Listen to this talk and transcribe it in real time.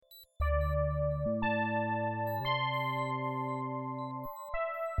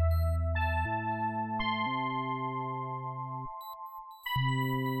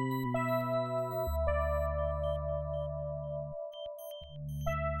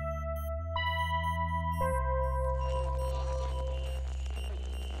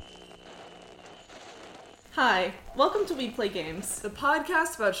Hi, welcome to We Play Games. The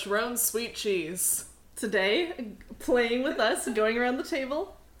podcast about Sharon's sweet cheese. Today, playing with us, going around the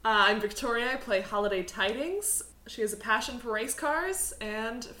table. I'm Victoria, I play Holiday Tidings. She has a passion for race cars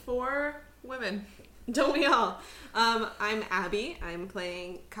and for women. Don't we all? I'm Abby. I'm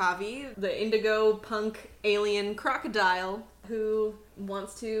playing Kavi, the indigo punk alien crocodile who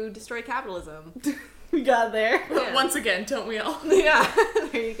wants to destroy capitalism. We got there. Yeah. Once again, don't we all? Yeah,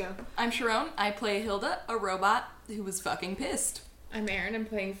 there you go. I'm Sharon. I play Hilda, a robot who was fucking pissed. I'm Erin. I'm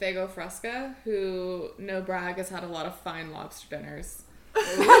playing Fago Fresca, who, no brag, has had a lot of fine lobster dinners.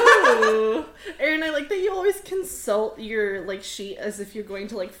 Ooh. Erin, I like that you always consult your sheet as if you're going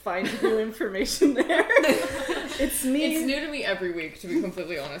to find new information there. It's me. It's new to me every week, to be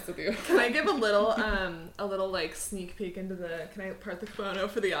completely honest with you. Can I give a little sneak peek into can I part the phono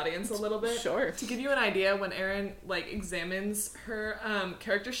for the audience a little bit? Sure. To give you an idea, when Erin examines her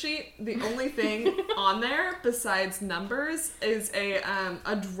character sheet, the only thing on there besides numbers is a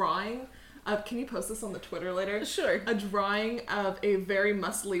drawing of, can you post this on the Twitter later? Sure. A drawing of a very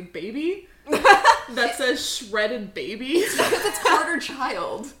muscly baby that says shredded baby. Because it's quarter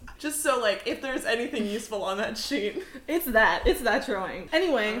child. Just so if there's anything useful on that sheet. It's that drawing.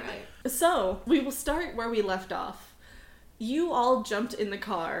 Anyway, Alright. So we will start where we left off. You all jumped in the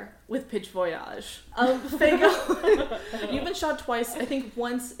car with Pitch Voyage. Fago, you've been shot twice. I think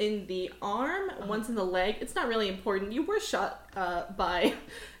once in the arm, once in the leg. It's not really important. You were shot by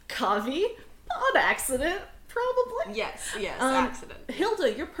Kavi on accident, probably. Yes, accident.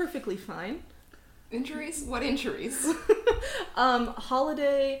 Hilda, you're perfectly fine. Injuries? What injuries?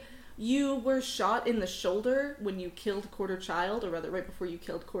 Holiday, you were shot in the shoulder when you killed Quarter Child, or rather right before you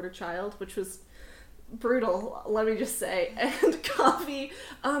killed Quarter Child, which was brutal, let me just say. And Kavi,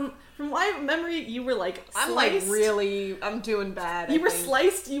 from my memory, you were sliced. I'm doing bad. You were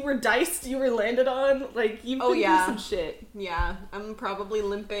sliced, you were diced, you were landed on, you've been through some shit. Yeah, I'm probably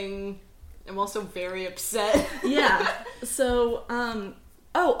limping. I'm also very upset. Yeah, so,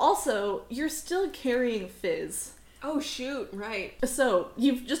 also, you're still carrying Fizz. Oh shoot, right. So,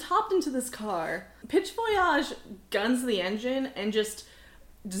 you've just hopped into this car. Pitch Voyage guns the engine and just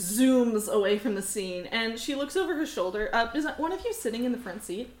zooms away from the scene, and she looks over her shoulder. Is that one of you sitting in the front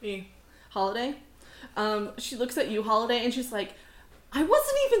seat? Me. Holiday? She looks at you, Holiday, and she's like, I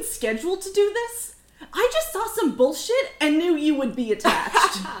wasn't even scheduled to do this. I just saw some bullshit and knew you would be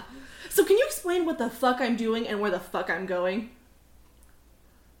attached. So can you explain what the fuck I'm doing and where the fuck I'm going?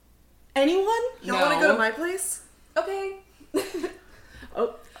 Anyone? You want to go to my place? Okay.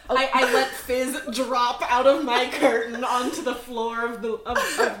 Oh. I let Fizz drop out of my curtain onto the floor of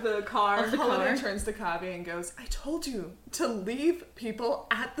the car. Holiday turns to Kavi and goes, I told you to leave people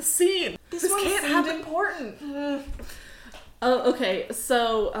at the scene. This can't happen. Important. Oh, okay.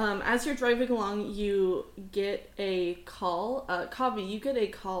 So, as you're driving along, you get a call. Kavi, you get a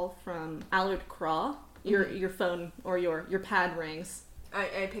call from Allard Craw. Your phone or your pad rings.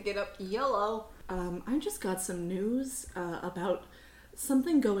 I pick it up. Yellow. I just got some news about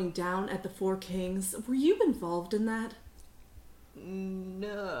something going down at the Four Kings. Were you involved in that?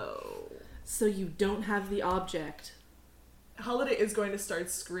 No. So you don't have the object. Holiday is going to start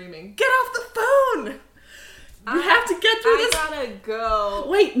screaming, get off the phone! We have to get through this. I gotta go.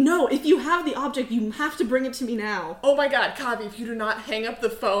 Wait, no, if you have the object, you have to bring it to me now. Oh my god, Kavi, if you do not hang up the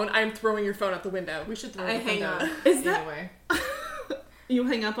phone, I'm throwing your phone out the window. We should throw I the hang window. up. Is that... Anyway. You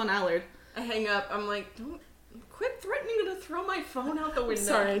hang up on Allard. I hang up. I'm like, don't quit threatening to throw my phone out the window.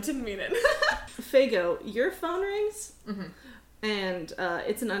 Sorry, I didn't mean it. Fago, your phone rings, Mm-hmm. and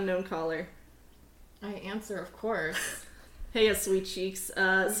it's an unknown caller. I answer, of course. Hey, sweet cheeks.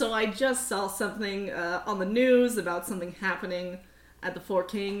 So I just saw something on the news about something happening at the Four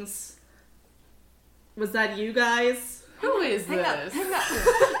Kings. Was that you guys? Who is Hang this?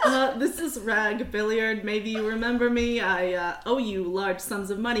 up. This is Rag Billiard. Maybe you remember me. I owe you large sums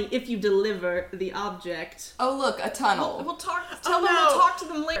of money if you deliver the object. Oh, look, a tunnel. We'll talk. Oh, Tell them no. we'll talk to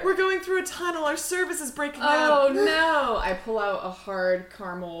them later. We're going through a tunnel. Our service is breaking Oh down. no! I pull out a hard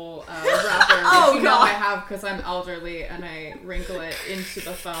caramel wrapper, Oh, which you know God. I have because I'm elderly, and I wrinkle it into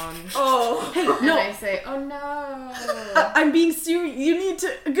the phone. Oh. Hey, And no, I say, oh no! I'm being serious. You need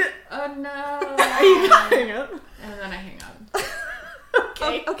to get... Oh no! Hang up. And then I hang up.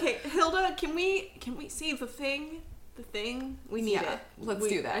 Okay. Okay, Hilda, can we see the thing? The thing? We need Yeah, it. let's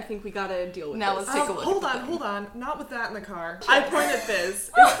do that. I think we gotta deal with Now this. let's take a look. Hold at the on, thing. hold on. Not with that in the car. I point at Fizz. Is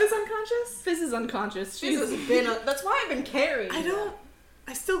Fizz unconscious? Fizz is unconscious. This has been that's why I've been carrying.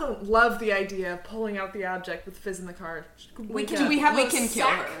 I still don't love the idea of pulling out the object with Fizz in the car. We We can kill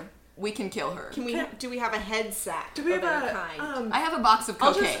her. we can kill her. Do we have a head sack? Do we have of any a kind? I have a box of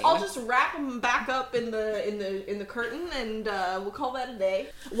cocaine. I'll just wrap them back up in the curtain, and we'll call that a day.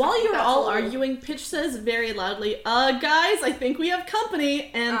 While you're That's all a little- arguing, Pitch says very loudly, guys, I think we have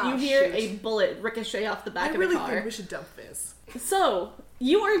company, and Oh, you hear shoot. a bullet ricochet off the back I of really the car. think we should dump Fizz. So,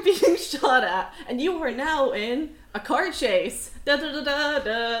 you are being shot at, and you are now in a car chase. Da da da da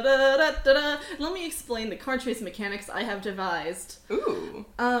da da da da da. Let me explain the car chase mechanics I have devised. Ooh.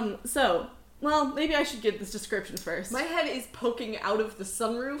 Well, maybe I should give this description first. My head is poking out of the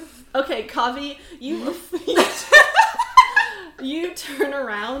sunroof. Okay, Kavi, you you turn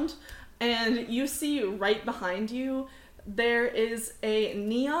around and you see right behind you there is a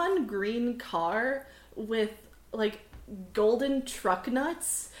neon green car with like golden truck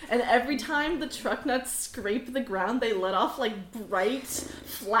nuts, and every time the truck nuts scrape the ground they let off like bright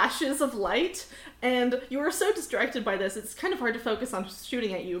flashes of light, and you are so distracted by this it's kind of hard to focus on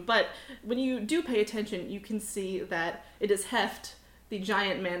shooting at you, but when you do pay attention you can see that it is Heft, the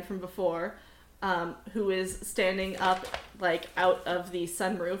giant man from before, who is standing up like out of the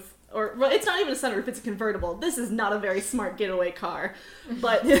sunroof. Or, well, it's not even a sunroof, it's a convertible. This is not a very smart getaway car.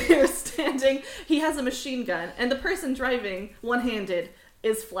 But they're standing, he has a machine gun, and the person driving, one-handed,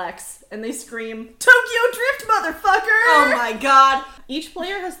 is Flex, and they scream, Tokyo Drift, motherfucker! Oh my god! Each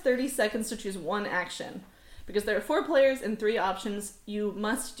player has 30 seconds to choose one action. Because there are 4 players and 3 options, you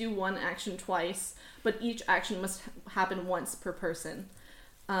must do one action twice, but each action must happen once per person.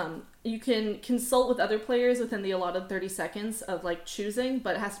 You can consult with other players within the allotted 30 seconds of like choosing,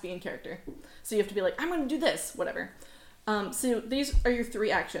 but it has to be in character. So you have to be like, I'm going to do this, whatever. So these are your 3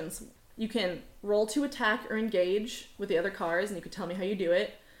 actions. You can roll to attack or engage with the other cars, and you can tell me how you do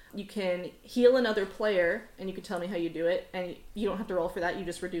it. You can heal another player, and you can tell me how you do it, and you don't have to roll for that, you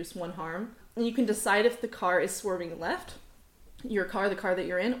just reduce 1 harm. And you can decide if the car is swerving left, your car, the car that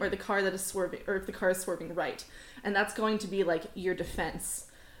you're in, or the car that is swerving, or if the car is swerving right. And that's going to be like your defense.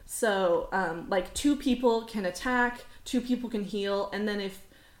 So, like 2 people can attack, 2 people can heal, and then if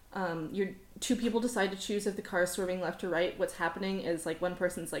your 2 people decide to choose if the car is swerving left or right, what's happening is like one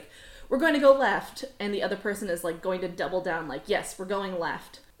person's like, we're going to go left, and the other person is like going to double down like, yes, we're going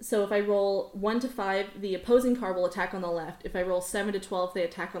left. So if I roll 1 to 5, the opposing car will attack on the left. If I roll 7 to 12, they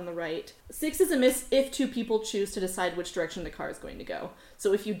attack on the right. 6 is a miss if 2 people choose to decide which direction the car is going to go.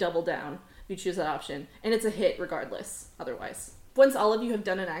 So if you double down, you choose that option, and it's a hit regardless, otherwise. Once all of you have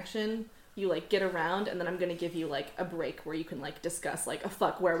done an action, you like get around, and then I'm going to give you like a break where you can like discuss like,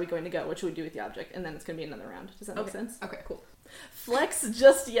 where are we going to go? What should we do with the object? And then it's going to be another round. Does that make sense? Okay, cool. Flex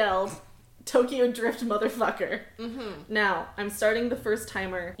just yelled, Tokyo Drift, motherfucker. Mm-hmm. Now, I'm starting the first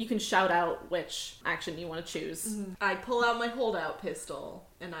timer. You can shout out which action you want to choose. Mm-hmm. I pull out my holdout pistol,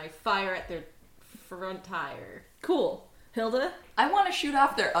 and I fire at their front tire. Cool. Hilda? I want to shoot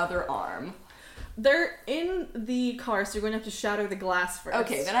off their other arm. They're in the car, so you're going to have to shatter the glass first.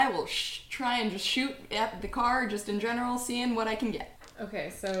 Okay, then I will try and just shoot at the car, just in general, seeing what I can get.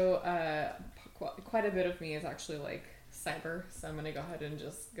 Okay, so quite a bit of me is actually like cyber, so I'm gonna go ahead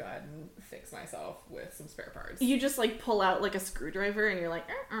and fix myself with some spare parts. You just like pull out like a screwdriver and you're like,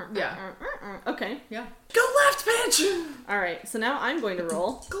 Yeah. Okay. Yeah. Go left, bitch! Alright, so now I'm going to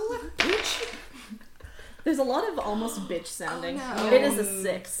roll. Go left, bitch! There's a lot of almost bitch sounding. Oh, no. It is a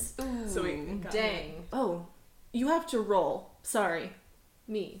 6. So we Dang. Oh, you have to roll. Sorry.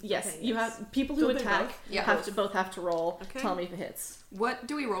 Me. Yes, Okay, you yes. have people who Don't they attack both? Yeah. both have to roll. Okay. Tell me if it hits. What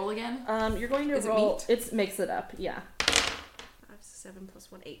do we roll again? You're going to Is it roll. meat? It's makes it up. Yeah. 5, 7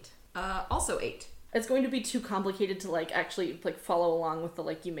 plus 1, 8. Also 8. It's going to be too complicated to like actually like follow along with the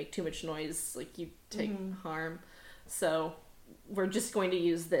like you make too much noise, like you take harm. So we're just going to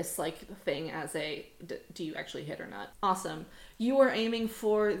use this like thing as a do you actually hit or not? Awesome. You are aiming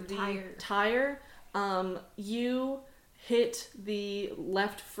for the tire. You hit the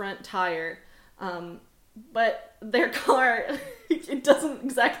left front tire. But their car, it doesn't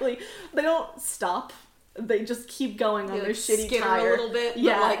exactly, they don't stop. They just keep going on They, their like, shitty skitter tire. a little bit, but,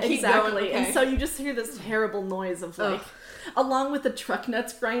 Yeah, like, keep exactly. going, And okay. so you just hear this terrible noise of like, Ugh. along with the truck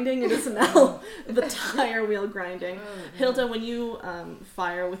nuts grinding, it is now the tire wheel grinding. Hilda, when you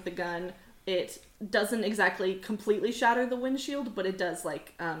fire with the gun, it doesn't exactly completely shatter the windshield, but it does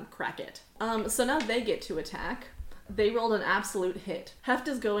like crack it. So now they get to attack. They rolled an absolute hit. Heft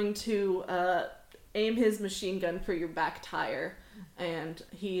is going to aim his machine gun for your back tire, and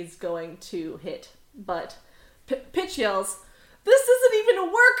he's going to hit. But Pitch yells, "This isn't even a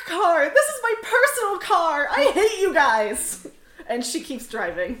work car! This is my personal car! I hate you guys!" And she keeps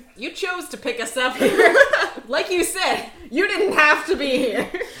driving. You chose to pick us up here. Like you said, you didn't have to be here.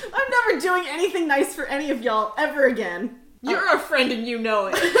 I'm never doing anything nice for any of y'all ever again. You're a friend and you know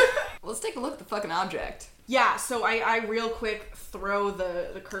it. Let's take a look at the fucking object. Yeah, so I real quick throw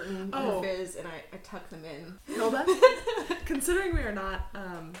the curtain Oh. fizz and I tuck them in. Hilda, considering we are not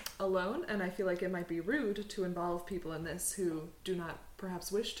alone, and I feel like it might be rude to involve people in this who do not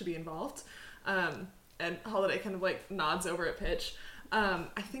perhaps wish to be involved, and Holiday kind of like nods over at Pitch, I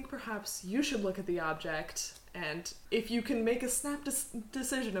think perhaps you should look at the object, and if you can make a snap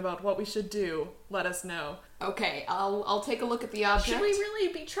decision about what we should do, let us know. Okay, I'll take a look at the object. Should we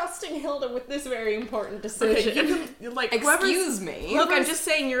really be trusting Hilda with this very important Okay, decision? you can, like, whoever's- Excuse me. Look, I'm just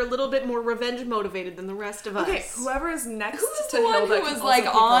saying you're a little bit more revenge motivated than the rest of Okay, us. whoever is next Who's to the one Hilda who can was also like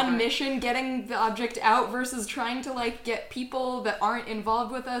peek on over. mission getting the object out versus trying to like get people that aren't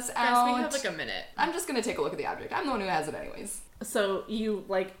involved with us out? Guys, we have like a minute. I'm just gonna take a look at the object. I'm the one who has it anyways. So you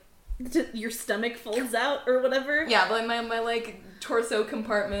like your stomach folds out or whatever. Yeah, but my like torso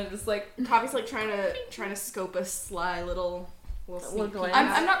compartment is like Tavi's like trying to scope a sly little sneak peek.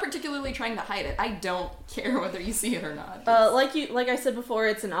 I'm not particularly trying to hide it. I don't care whether you see it or not. Like I said before,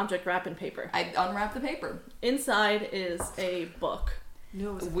 it's an object wrapped in paper. I unwrap the paper. Inside is a book.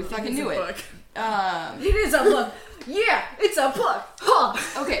 No, it's a We book. fucking It's a knew it. book. It is a book. Yeah, it's a book.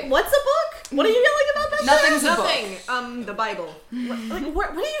 Huh. Okay, What's a book? What are you yelling about that? nothing's a book. Nothing. The Bible. Like,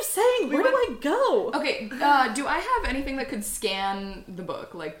 what are you saying? Where do I go? Okay, do I have anything that could scan the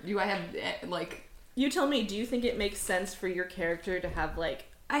book? Like, do I have, like... You tell me, do you think it makes sense for your character to have, like...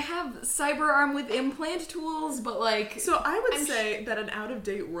 I have cyber arm with implant tools, but, like... So I would say that an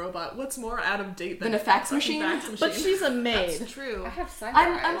out-of-date robot, what's more out-of-date Than a fax machine? But she's a maid. That's true. I have cyber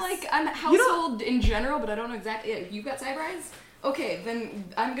I'm household in general, but I don't know exactly... Yeah, you got cyber eyes? Okay, then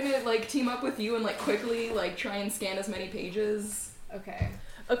I'm gonna, like, team up with you and, like, quickly, like, try and scan as many pages. Okay.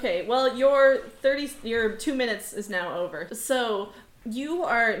 Okay, well, your 2 minutes is now over. So, you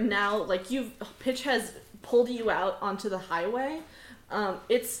are now, like, Pitch has pulled you out onto the highway.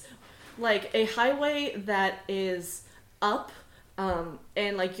 It's, like, a highway that is up,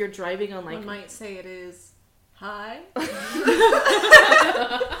 and, like, you're driving on, like... One might say it is high.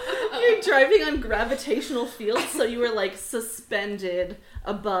 You're driving on gravitational fields, so you were, like, suspended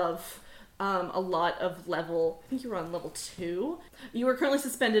above a lot of level... I think you were on level 2. You were currently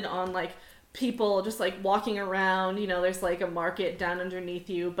suspended on, like, people just, like, walking around. You know, there's, like, a market down underneath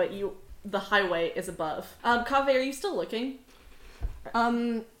you, but the highway is above. Kaveh, are you still looking?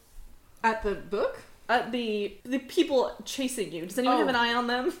 At the book? At the people chasing you. Does anyone have an eye on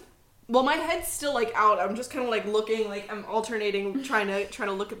them? Well, my head's still like out. I'm just kind of like looking, like I'm alternating, trying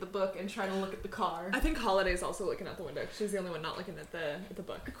to look at the book and trying to look at the car. I think Holiday's also looking out the window. She's the only one not looking at the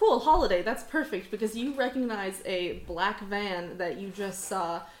book. Cool, Holiday, that's perfect, because you recognize a black van that you just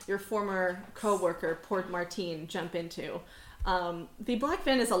saw your former co-worker, Port Martin, jump into. The black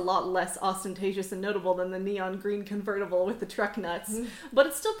van is a lot less ostentatious and notable than the neon green convertible with the truck nuts, but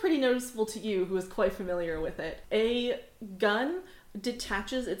it's still pretty noticeable to you, who is quite familiar with it. A gun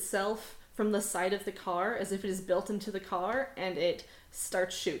detaches itself from the side of the car as if it is built into the car, and it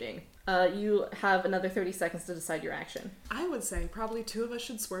starts shooting. You have another 30 seconds to decide your action. I would say probably 2 of us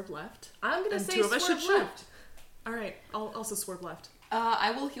should swerve left. I'm gonna And say 2 of us should swerve shoot. left. Alright, I'll also swerve left.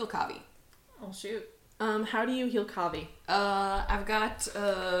 I will heal Kavi. I'll shoot. How do you heal Kavi? I've got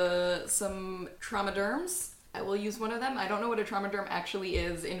some trauma derms. I will use one of them. I don't know what a trauma derm actually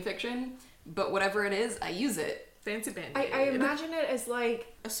is in fiction, but whatever it is, I use it. Fancy band-aid. I imagine it as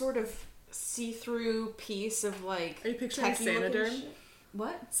like a sort of see-through piece of like. Are you picturing techie looking Sanoderm? shit.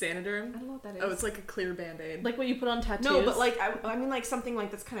 What? Sanoderm? I don't know what that is. Oh, it's like a clear band-aid. Like what you put on tattoos? No, but like I mean like something like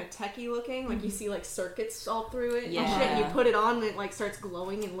that's kind of techie looking. Like you see like circuits all through it and shit. And you Yeah. put it on and it like starts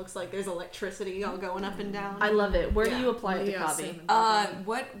glowing and looks like there's electricity all going up and down. I love it. Where do Yeah. you apply it to Yeah, Kavi? salmon.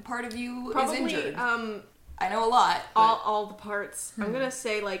 What part of you is Probably injured? I know a lot. but- all the parts. I'm gonna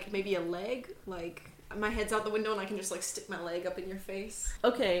say like maybe a leg. Like my head's out the window and I can just like stick my leg up in your face.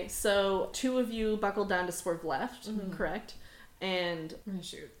 Okay, so 2 of you buckled down to swerve left, correct? And I'm gonna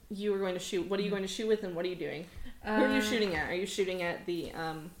shoot. you were going to shoot. What are you going to shoot with, and what are you doing? Who are you shooting at? Are you shooting at the,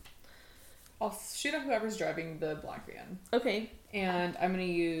 I'll shoot at whoever's driving the black van. Okay, And I'm gonna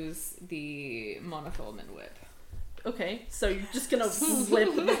use the monofilament whip. okay. So you're just gonna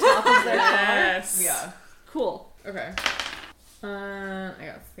whip the top of their car? Yes. Yeah. Cool. Okay. I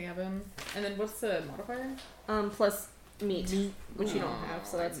got 7. And then what's the modifier? Plus meat, which you don't have,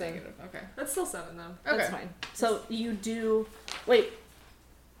 so that's a... negative. Okay. That's still 7 though. Okay. That's fine. So you do... Wait.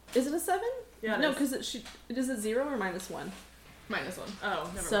 Is it a 7? Yeah, it No, is. because it is it 0 or -1? -1.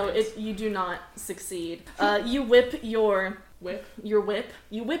 Oh, never So mind. you do not succeed. You whip your Whip. Your whip.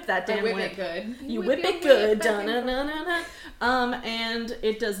 You whip that damn I whip whip. it good. You whip it good. Dun-na-na-na-na. And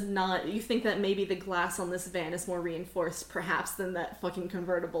it does not. You think that maybe the glass on this van is more reinforced, perhaps, than that fucking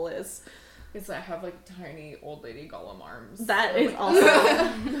convertible is. Is I have like tiny old lady golem arms. That So, is like, also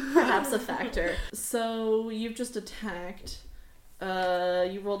perhaps a factor. So you've just attacked.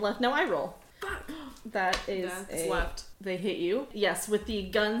 You rolled left. No, I roll. That is It's left. They hit you. Yes, with the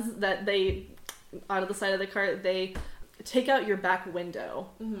guns that they out of the side of the car, they take out your back window.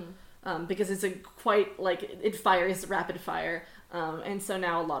 Because it's a quite like it fires rapid fire. And so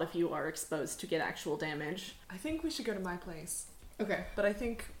now a lot of you are exposed to get actual damage. I think we should go to my place. Okay. But I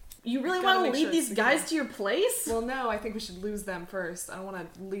think... You really Gotta want to make lead sure these it's guys secure. to your place? Well, no, I think we should lose them first. I don't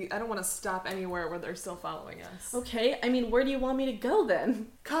want to stop anywhere where they're still following us. Okay, I mean, where do you want me to go then?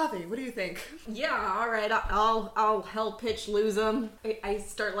 Coffee, what do you think? Yeah, all right. I'll help Pitch lose them. I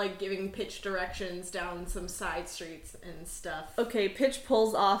start like giving Pitch directions down some side streets and stuff. Okay, Pitch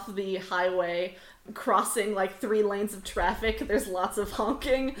pulls off the highway, crossing like 3 lanes of traffic. There's lots of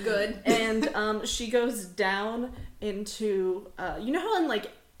honking. Good. And she goes down into, you know how in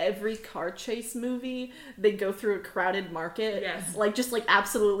like every car chase movie they go through a crowded market? Yes. Like just like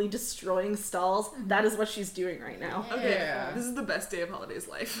absolutely destroying stalls? That is what she's doing right now. Okay, Yeah. this is the best day of Holiday's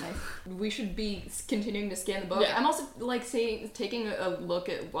life. We should be continuing to scan the book. Yeah. I'm also like taking a look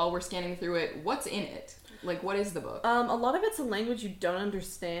at while we're scanning through it. What's in it? Like, what is the book? A lot of it's a language you don't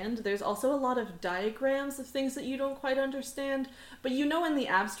understand. There's also a lot of diagrams of things that you don't quite understand. But you know in the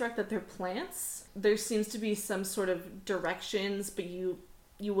abstract that they're plants. There seems to be some sort of directions, but you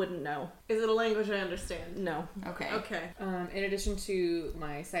wouldn't know. Is it a language I understand? No. Okay. Okay. In addition to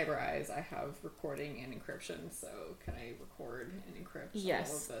my cyber eyes, I have recording and encryption. So can I record and encrypt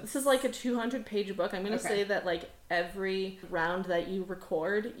Yes. all of This is like a 200-page book. I'm going to Okay. say that like every round that you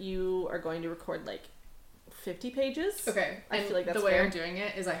record, you are going to record like 50 pages. Okay, I and feel like that's the way fair. I'm doing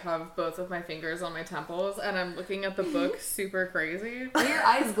it is I have both of my fingers on my temples and I'm looking at the book super crazy. Are your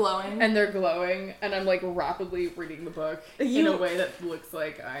eyes glowing? And they're glowing, and I'm like rapidly reading the book in You- a way that looks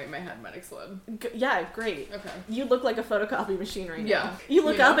like my head might explode. Yeah, great. Okay. You look like a photocopy machine right now. Yeah. You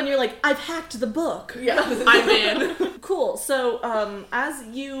look You know? up and you're like, I've hacked the book. Yeah. I'm in. Cool. So, as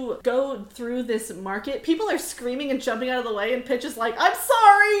you go through this market, people are screaming and jumping out of the way, and Pitch is like, I'm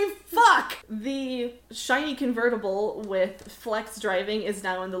sorry! Fuck! The shiny convertible with Flex driving is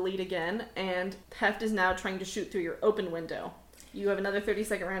now in the lead again, and Heft is now trying to shoot through your open window. You have another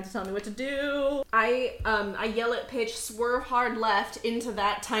 30-second round to tell me what to do. I yell at Pitch, swerve hard left into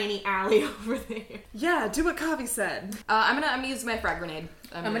that tiny alley over there. Yeah, do what Kavi said. I'm gonna use my frag grenade.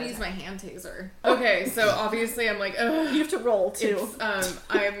 I'm gonna use my hand taser. Okay, so obviously I'm like, ugh. You have to roll, too. It's,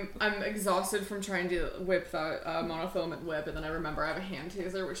 I'm exhausted from trying to whip that monofilament whip, and then I remember I have a hand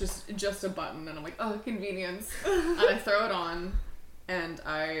taser, which is just a button, and I'm like, oh, convenience. And I throw it on, and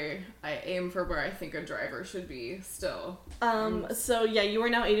I aim for where I think a driver should be still. So yeah, you are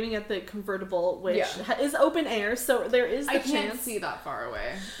now aiming at the convertible, which Yeah. is open air, so there is the I chance. can't see that far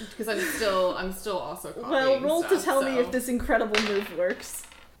away because I'm still also copying Well, roll stuff, to tell me so. if this incredible move works.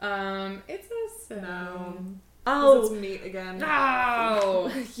 It's a 7. No. Oh, This is meat again.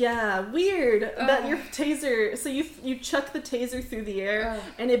 No. yeah, weird. That your taser. So you chuck the taser through the air,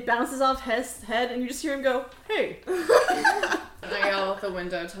 and it bounces off Hest's head, and you just hear him go, "Hey." And I yell out the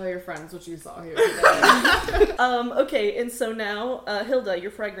window, tell your friends what you saw here today. Okay, and so now, Hilda, your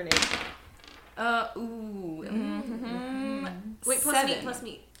frag grenade. Wait, plus 7. meat, plus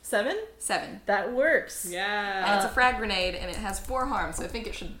meat. 7? 7. That works. And it's a frag grenade, and it has 4 harm, so I think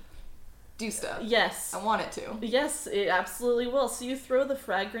it should do stuff. Yes. I want it to. Yes, it absolutely will. So you throw the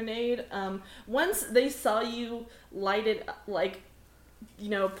frag grenade. Once they saw you light it, like,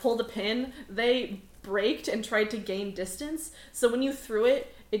 pull the pin, they braked and tried to gain distance. So when you threw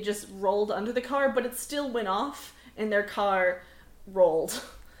it, it just rolled under the car, but it still went off, and their car rolled.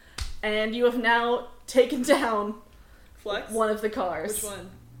 And you have now taken down Flex? one of the cars. Which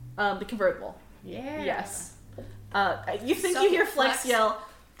one? The convertible. Yeah. Yes. You think Suck you hear it, Flex Flex. yell,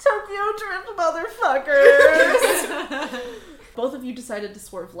 Tokyo Drift motherfuckers! Both of you decided to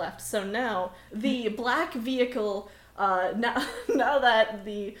swerve left, so now the black vehicle, now that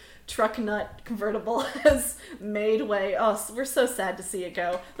the truck nut convertible has made way, we're so sad to see it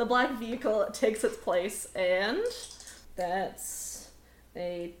go. The black vehicle takes its place, and that's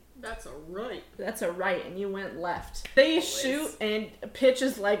a right, and you went left. They shoot, and Pitch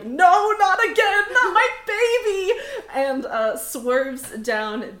is like, no, not again, not my baby! And swerves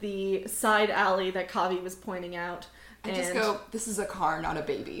down the side alley that Kavi was pointing out. I just go, this is a car, not a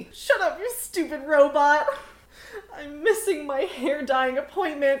baby. Shut up, you stupid robot! I'm missing my hair dyeing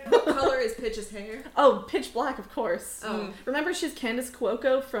appointment. What color is Pitch's hair? Oh, pitch black, of course. Oh. Remember she's Candace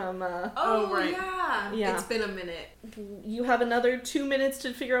Cuoco from, Oh, right. yeah. Yeah. It's been a minute. You have another 2 minutes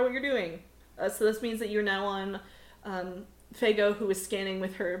to figure out what you're doing. So this means that you're now on, Fago, who is scanning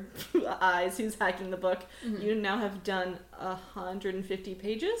with her eyes, who's hacking the book. Mm-hmm. You now have done 150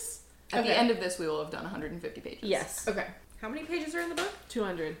 pages? At the Okay. end of this, we will have done 150 pages. Yes. Okay. How many pages are in the book?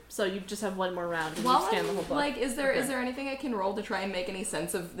 200. So you just have one more round and While you scan the whole book. like, is there Okay. anything I can roll to try and make any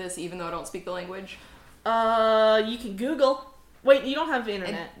sense of this, even though I don't speak the language? You can Google. Wait, you don't have And,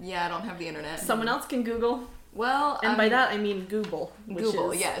 internet. yeah, I don't have the internet. Someone else can Google. Well, And by that I mean Google. Which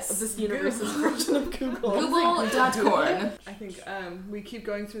Google, is yes. this universe's version of Google. Google.corn. I think we keep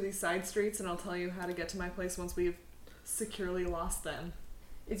going through these side streets, and I'll tell you how to get to my place once we've securely lost them.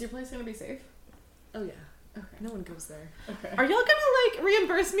 Is your place gonna be safe? Oh yeah. Okay. No one goes there. Okay. Are y'all gonna like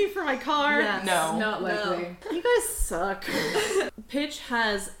reimburse me for my car? Yes. No. Not likely. You guys suck. Pitch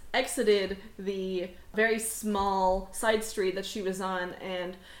has exited the very small side street that she was on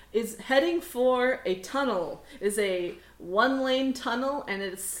and is heading for a tunnel. It is a one-lane tunnel, and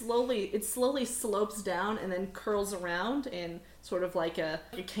it slowly slopes down and then curls around in sort of like a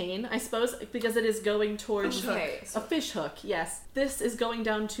cane, I suppose, because it is going towards Okay. a fish hook. Yes, this is going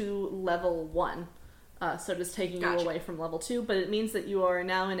down to level 1. So it is taking you Gotcha. away from level 2, but it means that you are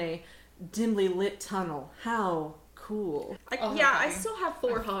now in a dimly lit tunnel. How cool. I Kavi. still have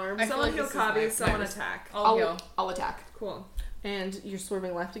 4 harms. I feel Someone like heal this is my- Kavi, someone my- attack. I'll heal. I'll attack. Cool. And you're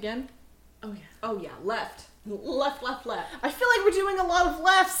swerving left again? Oh yeah. Oh, yeah. Left. Left. I feel like we're doing a lot of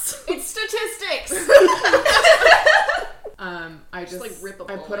lefts. It's statistics! I just like, rip a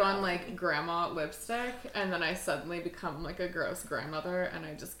I bullet put on out. like grandma lipstick, and then I suddenly become like a gross grandmother, and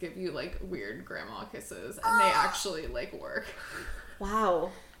I just give you like weird grandma kisses, and they actually like work.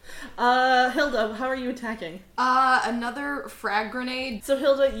 Wow. Hilda, how are you attacking? Another frag grenade So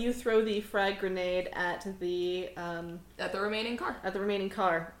Hilda, you throw the frag grenade at the remaining car. remaining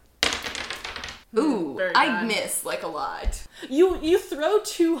car. Ooh, Very I bad. miss like a lot. You throw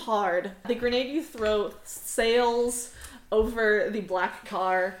too hard. The grenade you throw sails over the black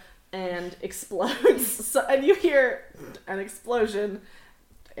car and explodes. And you hear an explosion,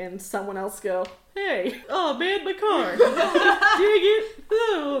 and someone else go, "Hey, oh man, my car! Dang it!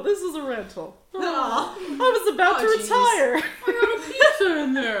 Oh, this is a rental. Oh, I was about to retire. Pizza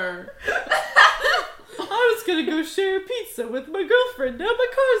in there. I was gonna go share pizza with my girlfriend. Now my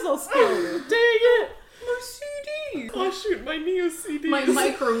car's all stolen. Dang it! My CD. Oh shoot, my Neo CD. My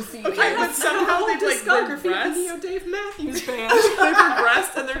micro CD. Okay, but somehow they like regressed. Dave Matthews fan. They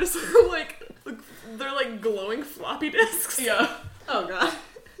regressed, and they're just sort of they're like glowing floppy disks. Yeah. Oh, God.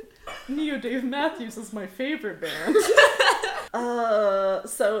 Neo Dave Matthews is my favorite band.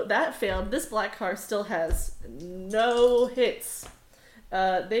 So that failed. This black car still has no hits.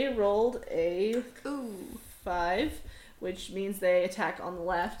 They rolled a Ooh. 5, which means they attack on the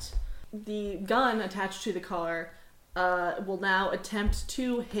left. The gun attached to the car will now attempt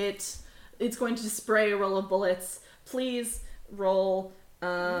to hit. It's going to spray a roll of bullets. Please roll. What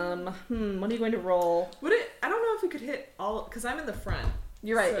are you going to roll? Would it? I don't know if we could hit all, because I'm in the front.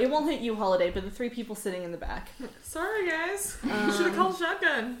 You're right. So- It won't hit you, Holiday, but the 3 people sitting in the back. Sorry, guys. You should have called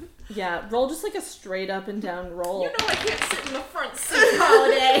shotgun. Yeah, roll just like a straight up and down roll. You know I can't sit in the front seat,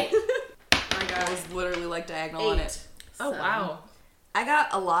 Holiday. My God, I was literally like diagonal on it. Oh wow. I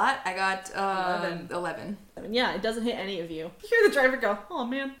got a lot. I got 11. Yeah, it doesn't hit any of you. You hear the driver go, "Oh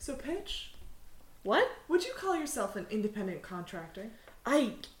man, So Pitch, what?" would you call yourself an independent contractor?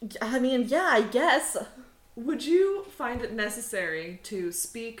 I mean, yeah, I guess. Would you find it necessary to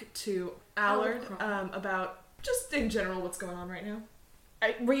speak to Allard about just in general what's going on right now?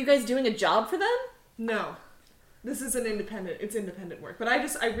 Were you guys doing a job for them? No. This is it's independent work. But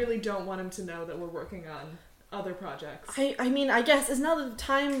I really don't want him to know that we're working on other projects. I mean, I guess it's not the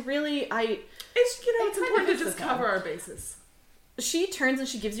time, really. It's, it's kinda important to is just the cover time. our bases. She turns and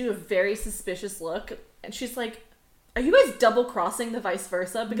she gives you a very suspicious look, and she's like, "Are you guys double crossing the vice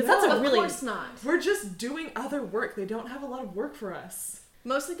versa? Because that's No, a Of really course not. We're just doing other work. They don't have a lot of work for us.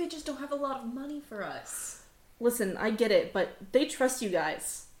 Mostly they just don't have a lot of money for us. Listen, I get it, but they trust you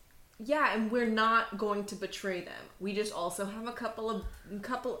guys. Yeah, and we're not going to betray them. We just also have a couple of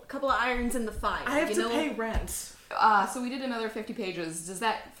irons in the fire. I have you to know? pay rent. So we did another 50 pages. Does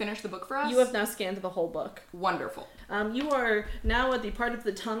that finish the book for us? You have now scanned the whole book. Wonderful. You are now at the part of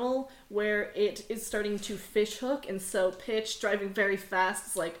the tunnel where it is starting to fish hook, and so Pitch, driving very fast,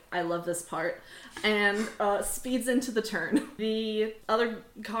 is like, "I love this part," and speeds into the turn. The other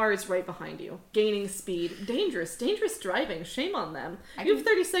car is right behind you, gaining speed. Dangerous driving. Shame on them. You have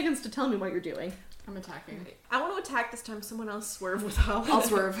 30 seconds to tell me what you're doing. I'm attacking. I want to attack this time. Someone else swerve with Holiday. I'll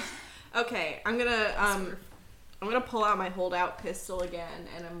swerve. Okay, I'm gonna pull out my holdout pistol again,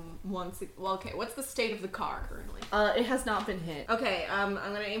 and okay, what's the state of the car currently? It has not been hit. Okay, I'm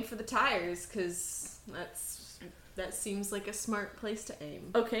gonna aim for the tires, because that seems like a smart place to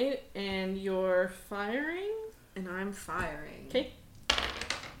aim. Okay, and you're firing? And I'm firing. Okay.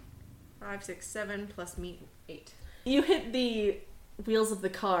 5, 6, 7, plus me, 8. You hit the wheels of the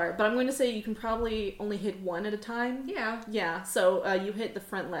car, but I'm going to say you can probably only hit one at a time. Yeah. Yeah, so you hit the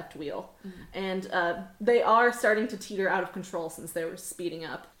front left wheel. And they are starting to teeter out of control since they were speeding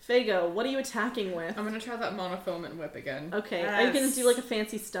up. Fago, what are you attacking with? I'm gonna try that monofilament whip again. Okay, are you going to do like a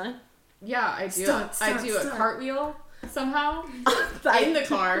fancy stunt? Yeah, I do. I do a cartwheel somehow in the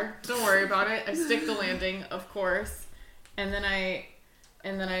car. Don't worry about it. I stick the landing, of course, and then I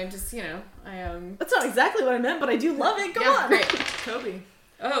just, That's not exactly what I meant, but I do love it. Go on. Great. Kobe.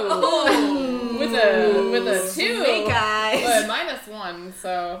 Oh, with a 2. Snake eyes. -1,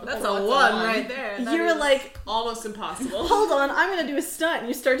 so That's oh, a that's 1 right there. That You're is like, almost impossible. hold on, I'm going to do a stunt. And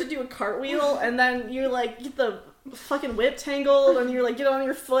you start to do a cartwheel, and then you like get the fucking whip tangled, and you're like get on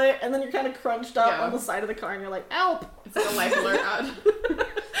your foot, and then you're kind of crunched up on the side of the car, and you're like, help! It's like a life alert ad.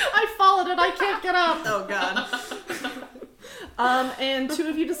 I followed it, I can't get up! Oh god. And 2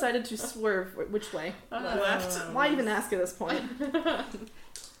 of you decided to swerve. Which way? Left. Why even ask at this point?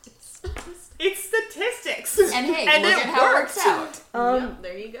 It's statistics. And hey, And look it at how it works out. Yep,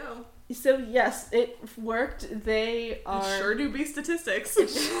 there you go. So yes, it worked. They are... Sure do be statistics.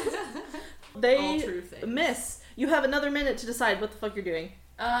 They All true things. miss. You have another minute to decide what the fuck you're doing.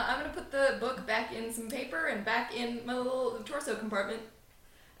 I'm gonna put the book back in some paper and back in my little torso compartment.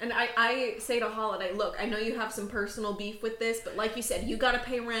 And I say to Holiday, look, I know you have some personal beef with this, but like you said, you gotta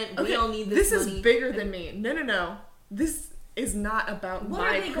pay rent. We all need this money. This is bigger than me. No. This is not about What my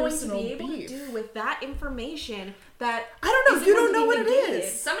are they going to personal be able beef. to do with that information that I don't know. isn't You going don't to know be what it negated?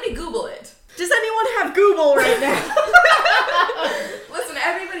 is. Somebody Google it. Does anyone have Google right now? Listen,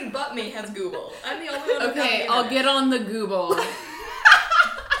 everybody but me has Google. I'm the only one. Okay, I'll get on the Google.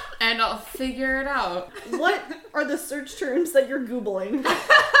 And I'll figure it out. What are the search terms that you're Googling?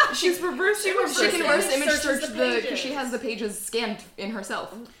 She's reverse. She can reverse image searches search the because she has the pages scanned in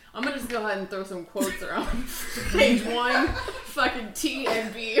herself. I'm gonna just go ahead and throw some quotes around. Page 1, fucking T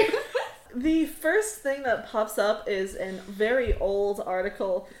and B. The first thing that pops up is a very old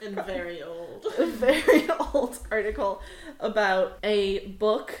article. And very old. A very old article about a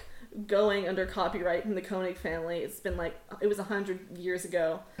book going under copyright from the Koenig family. It's been like, it was 100 years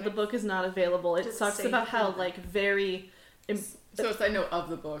ago. The book is not available. It Does it talks say about how anything? like very... So it's I know of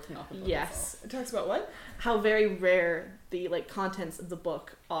the book, not the book. Yes. It talks about what? How very rare the like contents of the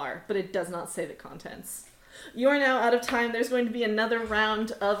book are, but it does not say the contents. You are now out of time. There's going to be another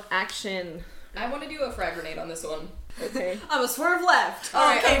round of action. I want to do a frag grenade on this one. Okay. I'm a swerve left. All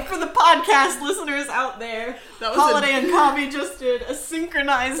right, Okay, for the podcast listeners out there, That was Holiday and Kavi just did a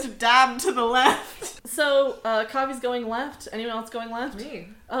synchronized dab to the left. So, Kavi's going left. Anyone else going left? Me.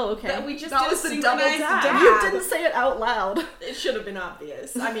 Oh, okay. That we just That did was a the double synchronized dab. dab. You didn't say it out loud. It should have been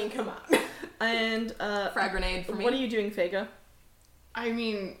obvious. I mean, come on. And, Frag grenade for me. what are you doing, Fago? I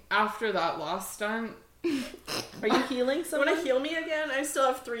mean, after that last stunt. Are you healing You someone? want to heal me again? I still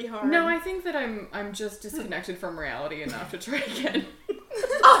have 3 hearts. No, I think that I'm just disconnected from reality enough to try again.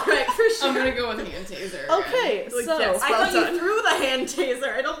 Alright, for sure. I'm gonna go with hand taser. Okay, Like, so yes, I well thought done. you threw the hand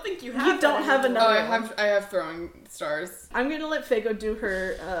taser. I don't think you have You don't that have anymore. Oh, another I have throwing stars. I'm gonna let Fago do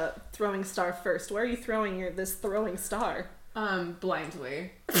her throwing star first. Where are you throwing this throwing star?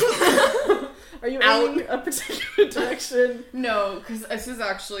 Blindly. Are you Out. aiming a particular direction? No, because this is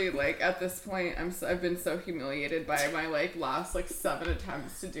actually like at this point I've been so humiliated by my like last like 7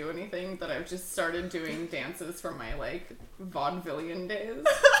 attempts to do anything that I've just started doing dances from my like vaudevillian days.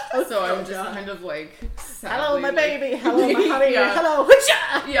 So I'm just kind of like sadly, Hello, my like- baby. Hello, my honey. Yeah. Hello.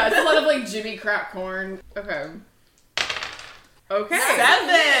 Hoo-cha! Yeah, it's a lot of like Jimmy crack corn. Okay. Okay. 7!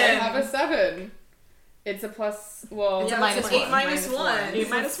 I have a 7. It's a plus. Well, It's a Yeah, minus it's 8 1. minus 1. 8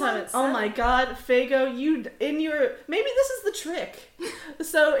 minus 1. Oh my god, Fago, you in your maybe this is the trick.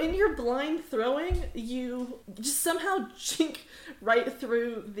 So in your blind throwing, you just somehow chink right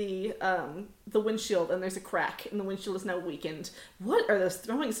through the windshield, and there's a crack, and the windshield is now weakened. What are those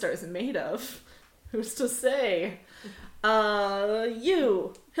throwing stars made of? Who's to say?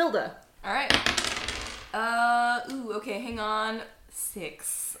 You, Hilda. All right. Okay, hang on.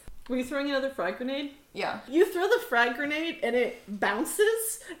 6. Were you throwing another frag grenade? Yeah. You throw the frag grenade and it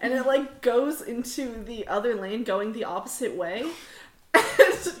bounces and it like goes into the other lane going the opposite way.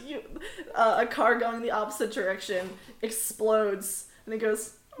 And a car going the opposite direction explodes and it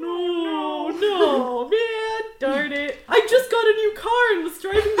goes No, man, darn it. I just got a new car and was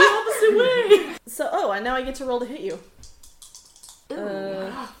driving the opposite way. So, and now I get to roll to hit you.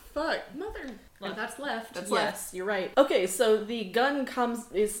 Fuck. Mother. Well, that's left. That's Yes, you're right. Okay, so the gun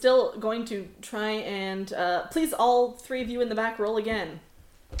is still going to try and, please all three of you in the back roll again.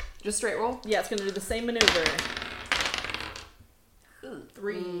 Just straight roll? Yeah, it's gonna do the same maneuver.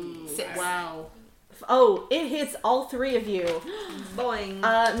 3. 6. Wow. Oh, it hits all three of you. Boing.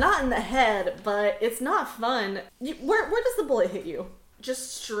 Not in the head, but it's not fun. Where does the bullet hit you?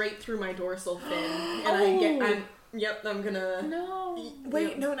 Just straight through my dorsal fin. And I'm gonna... No.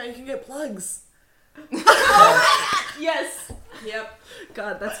 Wait, no, now you can get plugs. Yes. Yep.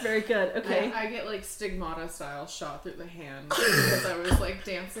 God, that's very good. Okay. I get like stigmata style shot through the hand because I was like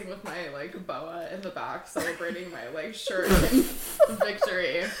dancing with my like boa in the back, celebrating my like shirt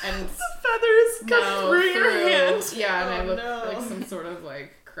victory, and Feathers now through your hand. Yeah, and I Oh, look no. like some sort of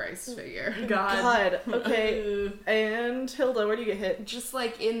like Christ figure. God. Okay. And Hilda, where do you get hit? Just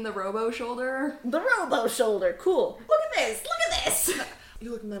like in the robo shoulder. The robo shoulder. Cool. Look at this. Look at this.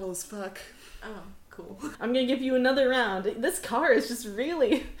 You look metal as fuck. Oh, cool. I'm gonna give you another round. This car is just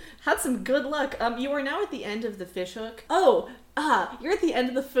really had some good luck. You are now at the end of the fishhook. You're at the end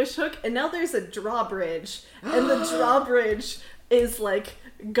of the fishhook, and now there's a drawbridge, and the drawbridge is like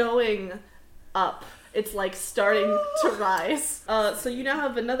going up. It's like starting to rise. So you now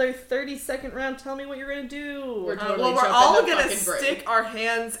have another 30-second round. Tell me what you're gonna do. We're totally Well, we're jumping all the gonna fucking bridge. stick our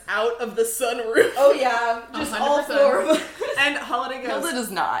hands out of the sunroof. Oh yeah, just all 100%. four of us. And Holiday Hilda goes,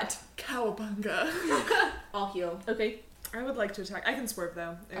 does not. cowabunga. I'll heal. Okay. I would like to attack. I can swerve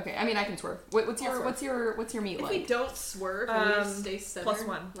though. Okay, I mean I can swerve. What's your meat If we like? don't swerve and we just stay centered, +1.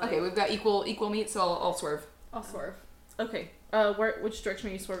 like- Okay, we've got equal meat, so I'll swerve. I'll swerve. Okay. Which direction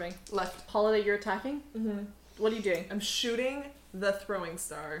are you swerving? Left. Holiday, you're attacking? Mm-hmm. What are you doing? I'm shooting the throwing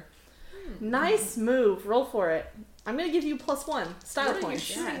star. Nice move. Roll for it. I'm gonna give you +1 style What are you points.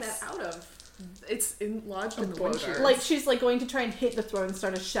 shooting Yes. that out of? It's lodged in the blow windshield. dart. Like she's like going to try and hit the throwing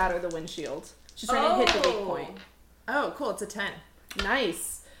star to shatter the windshield. She's trying to hit the weak point. Oh, cool. It's a 10.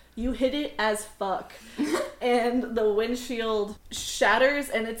 Nice. You hit it as fuck. And the windshield shatters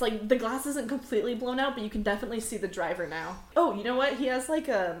and it's like the glass isn't completely blown out, but you can definitely see the driver now. Oh, you know what? He has like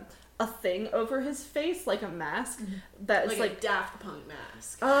a thing over his face, like a mask that's Like like a Daft Punk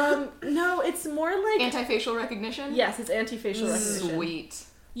mask. no, it's more like Anti-facial recognition? yes, it's anti-facial recognition. Sweet.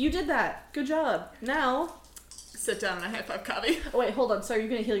 You did that. Good job. Now, Sit down and I high five Kavi. oh wait, hold on. Sorry, you're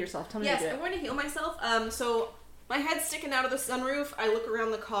gonna heal yourself. Tell me Yes, to do I'm it. going to heal myself. So my head's sticking out of the sunroof. I look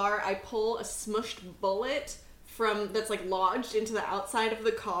around the car. I pull a smushed bullet that's like lodged into the outside of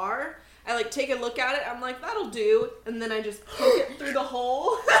the car. I like take a look at it. I'm like, that'll do. And then I just poke it through the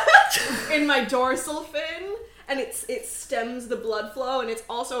hole in my dorsal fin, and it stems the blood flow. And it's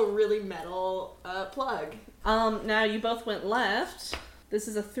also a really metal plug. Now you both went left. This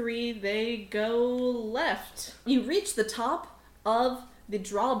is a 3. They go left. You reach the top of the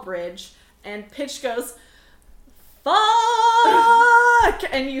drawbridge, and Pitch goes, fuck!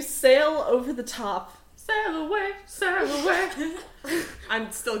 And you sail over the top. Sail away, sail away.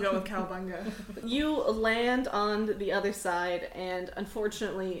 I'm still going with cowabunga. You land on the other side, and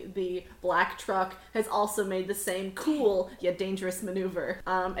unfortunately, the black truck has also made the same cool yet dangerous maneuver.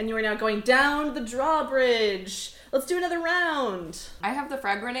 And you are now going down the drawbridge. Let's do another round. I have the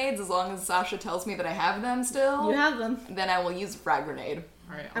frag grenades as long as Sasha tells me that I have them still. You have them. Then I will use frag grenade.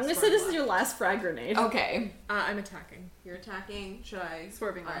 Alright, I'm gonna say this is your last frag grenade. Okay. I'm attacking. You're attacking. Should I?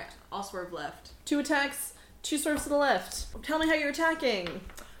 Swerving All right, left. I'll swerve left. 2 attacks, 2 swerves to the left. Tell me how you're attacking.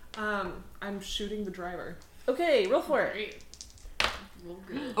 I'm shooting the driver. Okay, roll for it. Great. Well,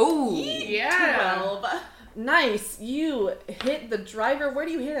 good. Oh. Yeah. 12. Nice. You hit the driver. Where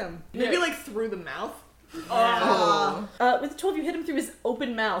do you hit him? Maybe like through the mouth. Oh. With 12, you hit him through his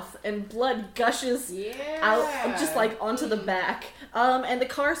open mouth, and blood gushes Yeah. out, just like onto the back. And the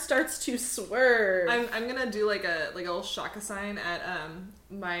car starts to swerve. I'm gonna do like a little shaka sign at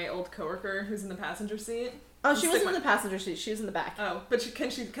my old coworker who's in the passenger seat. Oh, she Stick wasn't my- in the passenger seat. She was in the back. Oh, but can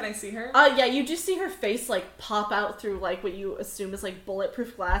I see her? Yeah, you just see her face like pop out through like what you assume is like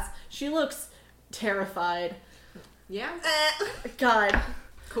bulletproof glass. She looks terrified. Yeah. God.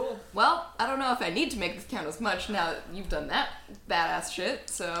 Cool. Well, I don't know if I need to make this count as much now that you've done that badass shit.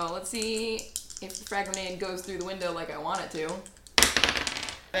 So let's see if the frag grenade goes through the window like I want it to.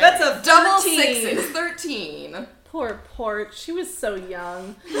 That's a Double 13. 6s, 13. Poor Port. She was so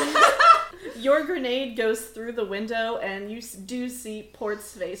young. Your grenade goes through the window, and you do see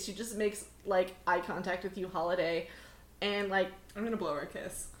Port's face. She just makes like eye contact with you, Holiday, and like I'm gonna blow her a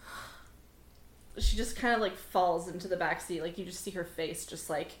kiss. she just kind of like falls into the backseat. Like you just see her face just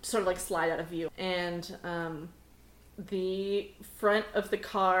like sort of like slide out of view. And the front of the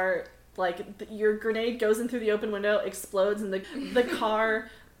car, like your grenade goes in through the open window, explodes, and the car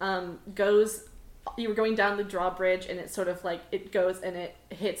goes. You were going down the drawbridge, and it sort of like it goes and it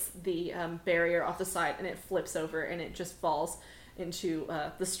hits the barrier off the side, and it flips over, and it just falls into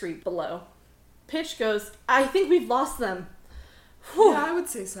the street below. Pitch goes, I think we've lost them. Whew. Yeah, I would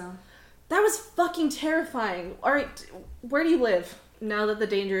say so. That was fucking terrifying. All right, where do you live? Now that the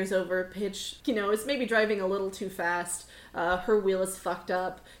danger is over, Pitch, is maybe driving a little too fast. Her wheel is fucked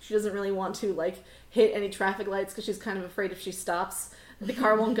up. She doesn't really want to, like, hit any traffic lights because she's kind of afraid if she stops, the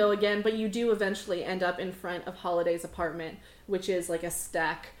car won't go again. But you do eventually end up in front of Holiday's apartment, which is, like, a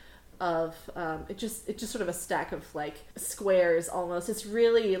stack of, it's just sort of a stack of, like, squares almost. It's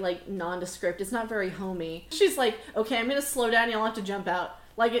really, like, nondescript. It's not very homey. She's like, okay, I'm gonna slow down. You'll have to jump out.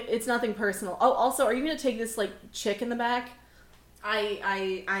 Like, it's nothing personal. Oh, also, are you gonna take this, like, chick in the back?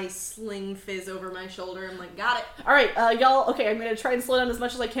 I sling Fizz over my shoulder. I'm like, got it. All right, y'all. Okay, I'm gonna try and slow down as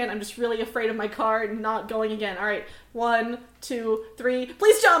much as I can. I'm just really afraid of my car not going again. All right, 1, 2, 3.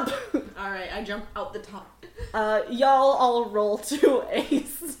 Please jump. All right, I jump out the top. Y'all all roll to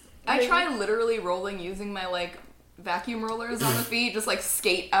ace. I try literally rolling using my like vacuum rollers on the feet, just like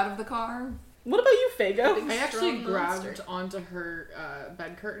skate out of the car. What about you, Fago? I actually Strong grabbed monster. onto her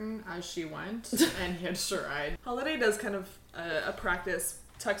bed curtain as she went and hitched her ride. Holiday does kind of a practice,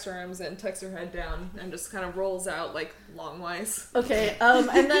 tucks her arms in, tucks her head down, and just kind of rolls out like longwise. Okay,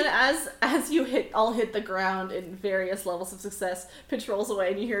 and then as you all hit the ground in various levels of success, Pitch rolls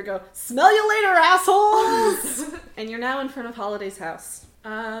away and you hear her go, "Smell you later, assholes!" And you're now in front of Holiday's house.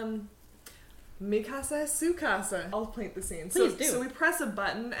 Mi casa es su casa. I'll paint the scene. Please do. So we press a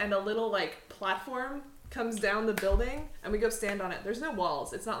button and a little like platform comes down the building and we go stand on it. There's no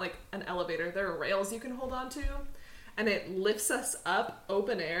walls. It's not like an elevator. There are rails you can hold on to. And it lifts us up,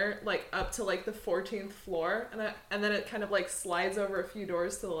 open air, like up to like the 14th floor. And then it kind of like slides over a few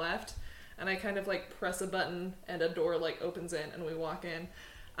doors to the left. And I kind of like press a button and a door like opens in and we walk in.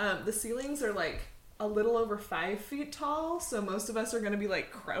 The ceilings are like a little over 5 feet tall. So most of us are going to be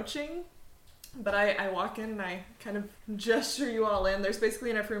like crouching. But I walk in and I kind of gesture you all in. There's basically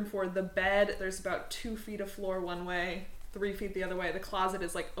enough room for the bed. There's about 2 feet of floor one way, 3 feet the other way. The closet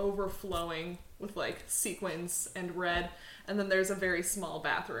is like overflowing with like sequins and red. And then there's a very small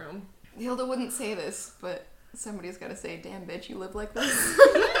bathroom. Hilda wouldn't say this, but somebody's got to say, "Damn bitch, you live like this."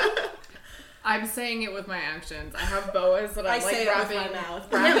 I'm saying it with my actions. I have boas that I'm I like say it with wrapping, my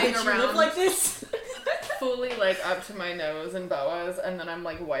mouth. wrapping Yeah, around. you live like this. Fully like up to my nose in boas, and then I'm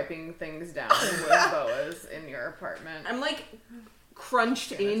like wiping things down with boas in your apartment. I'm like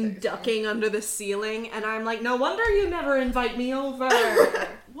crunched in, Sanitizer. ducking under the ceiling, and I'm like, no wonder you never invite me over.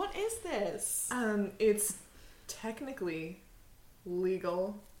 What is this? It's technically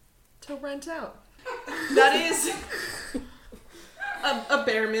legal to rent out. That is a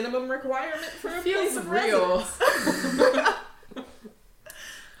bare minimum requirement for a place Feels of real. residence.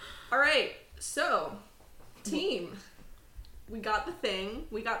 All right, so team, we got the thing.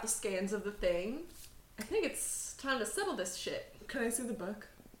 We got the scans of the thing. I think it's time to settle this shit. Can I see the book?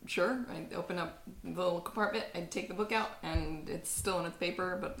 Sure, I open up the little compartment, I take the book out, and it's still in its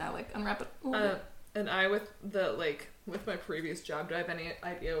paper, but I like unwrap it a little bit. And I with my previous job, do I have any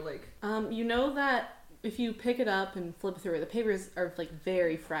idea like You know that if you pick it up and flip through it, the papers are like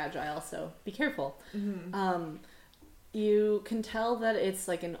very fragile, so be careful. Mm-hmm. You can tell that it's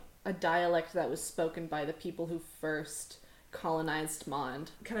like a dialect that was spoken by the people who first colonized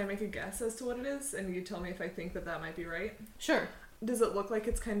Mond. Can I make a guess as to what it is? And you tell me if I think that might be right? Sure. Does it look like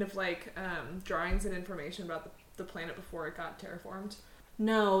it's kind of like drawings and information about the planet before it got terraformed?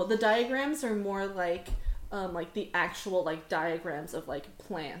 No, the diagrams are more like the actual like diagrams of like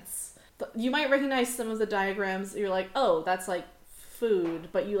plants. You might recognize some of the diagrams. You're like, oh, that's like food,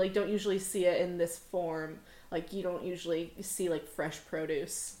 but you like don't usually see it in this form. Like you don't usually see like fresh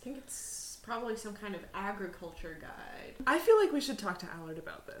produce. I think it's probably some kind of agriculture guide. I feel like we should talk to Allard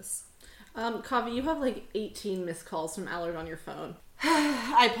about this. Kavi, you have like 18 missed calls from Allard on your phone.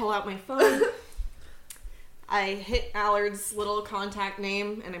 I pull out my phone. I hit Allard's little contact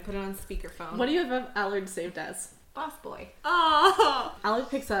name and I put it on speakerphone. What do you have Allard saved as? Boss boy. Oh! Allard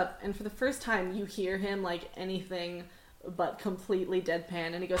picks up, and for the first time, you hear him like anything but completely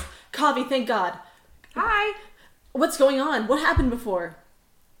deadpan, and he goes, "Kavi, thank God. Hi. What's going on? What happened before?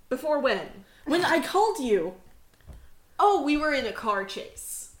 Before when? When I called you." Oh, we were in a car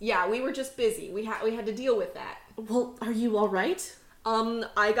chase. Yeah, we were just busy. We had to deal with that. Well, are you all right?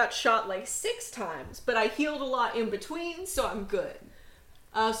 I got shot like 6 times, but I healed a lot in between, so I'm good.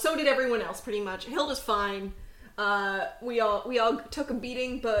 So did everyone else, pretty much. Hilda's fine. We all took a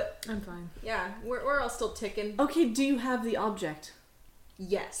beating, but I'm fine. yeah, we're all still ticking. Okay, do you have the object?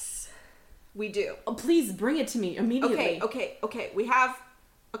 Yes, we do. Oh, please bring it to me immediately. Okay. We have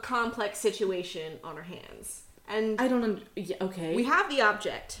a complex situation on our hands, and I don't yeah, okay. we have the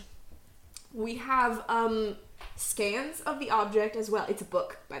object. We have scans of the object as well. It's a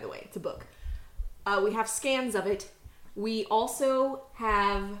book, by the way. It's a book. We have scans of it. We also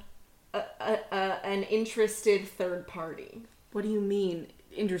have an interested third party. What do you mean,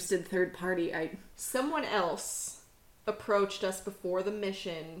 interested third party? Someone else approached us before the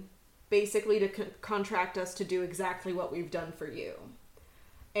mission, basically to contract us to do exactly what we've done for you.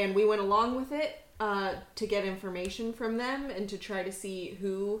 And we went along with it to get information from them and to try to see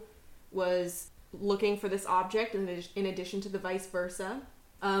who was looking for this object in addition to the vice versa.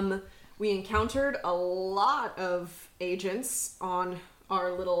 We encountered a lot of agents on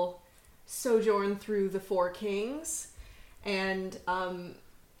our little sojourn through the Four Kings, and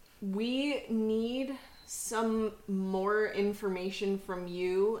we need some more information from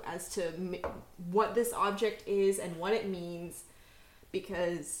you as to what this object is and what it means,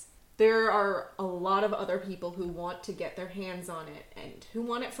 because there are a lot of other people who want to get their hands on it and who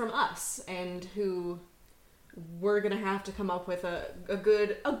want it from us, and who we're gonna have to come up with a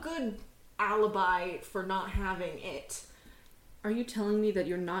good alibi for not having it. Are you telling me that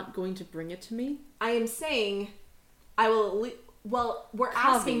you're not going to bring it to me? I am saying I will we're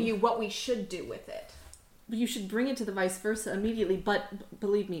asking you what we should do with it. You should bring it to the vice versa immediately, but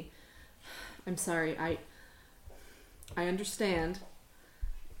believe me, I'm sorry, I understand.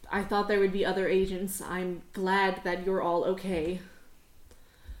 I thought there would be other agents. I'm glad that you're all okay.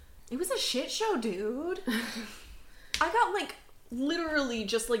 It was a shit show, dude. I got literally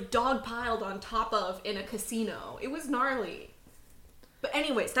just dogpiled on top of in a casino. It was gnarly. But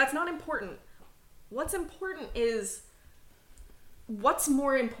anyways, that's not important. What's important is, what's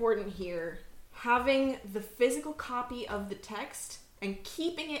more important here? Having the physical copy of the text and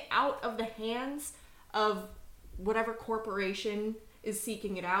keeping it out of the hands of whatever corporation is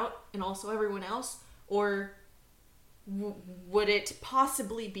seeking it out, and also everyone else, or would it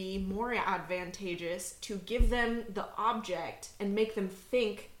possibly be more advantageous to give them the object and make them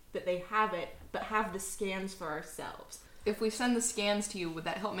think that they have it, but have the scans for ourselves? If we send the scans to you, would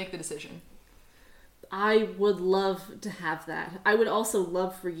that help make the decision? I would love to have that. I would also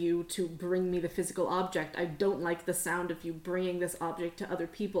love for you to bring me the physical object. I don't like the sound of you bringing this object to other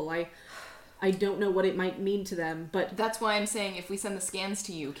people. I don't know what it might mean to them, but That's why I'm saying if we send the scans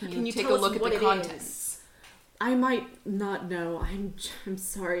to you, can you take tell a us look at what the it contents? is? I might not know. I'm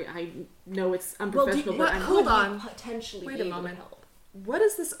sorry. I know it's unprofessional, but I'm hold on. Potentially Wait be a able to moment. help. What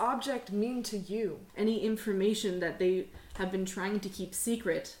does this object mean to you? any information that they have been trying to keep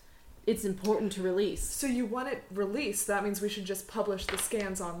secret, it's important to release. So you want it released, that means we should just publish the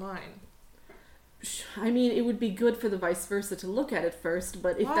scans online. I mean, it would be good for the vice versa to look at it first,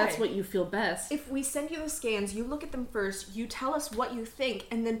 but if that's Why? what you feel best. If we send you the scans, you look at them first, you tell us what you think,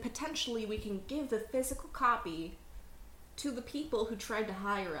 and then potentially we can give the physical copy to the people who tried to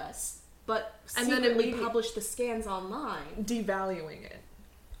hire us, but And then secretly publish the scans online. Devaluing it.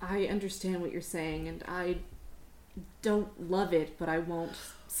 I understand what you're saying, and I don't love it, but I won't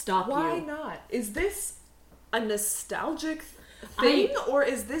stop Why you. not? Is this a nostalgic thing, or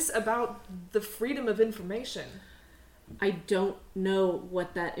is this about the freedom of information? I don't know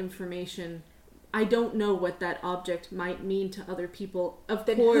what that information... I don't know what that object might mean to other people. Of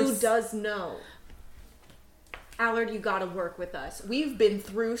Then course... who does know? Allard, you gotta work with us. We've been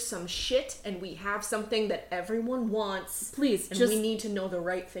through some shit, and we have something that everyone wants. Please, And just... we need to know the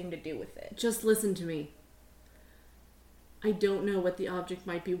right thing to do with it. Just listen to me. I don't know what the object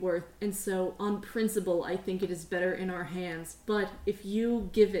might be worth, and so, on principle, I think it is better in our hands. But if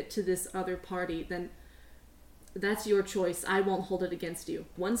you give it to this other party, then that's your choice. I won't hold it against you.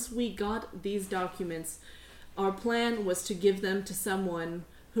 Once we got these documents, our plan was to give them to someone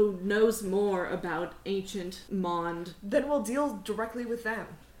who knows more about ancient Mond, Then we'll deal directly with them.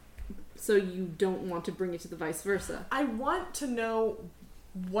 so you don't want to bring it to the vice versa. I want to know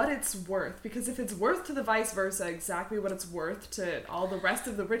what it's worth, because if it's worth to the vice versa exactly what it's worth to all the rest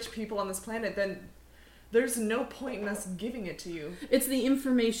of the rich people on this planet, then there's no point in us giving it to you. It's the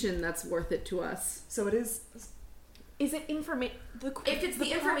information that's worth it to us. So it is... Is it information? If it's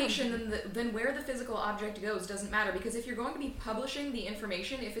the information, then where the physical object goes doesn't matter, because if you're going to be publishing the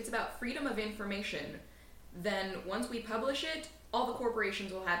information, if it's about freedom of information, then once we publish it, all the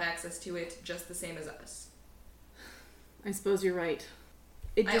corporations will have access to it just the same as us. I suppose you're right.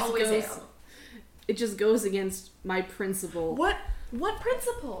 It I always am. It just goes against my principle. What What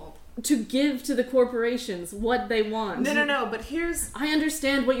principle? To give to the corporations what they want. No, but here's... I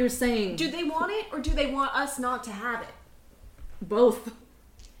understand what you're saying. Do they want it, or do they want us not to have it? Both.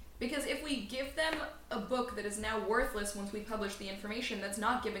 Because if we give them a book that is now worthless once we publish the information, that's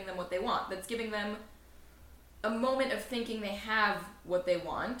not giving them what they want. That's giving them a moment of thinking they have what they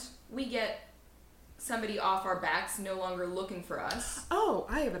want. We get somebody off our backs, no longer looking for us. Oh,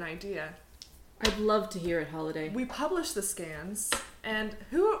 I have an idea. I'd love to hear it, Holiday. We publish the scans, and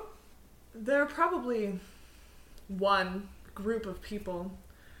there are probably one group of people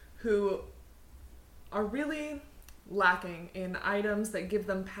who are really lacking in items that give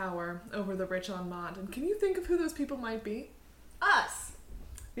them power over the rich en Mond. And can you think of who those people might be? Us.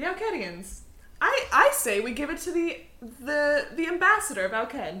 The Alkedians. I say we give it to the ambassador of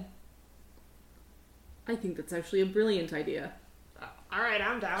Alked. I think that's actually a brilliant idea. Alright,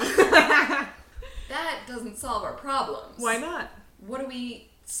 I'm down. That doesn't solve our problems. Why not? What do we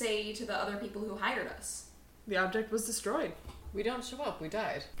say to the other people who hired us? The object was destroyed. We don't show up. We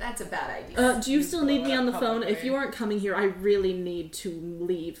died. That's a bad idea. Do you still need me on the phone? Publicly. If you aren't coming here, I really need to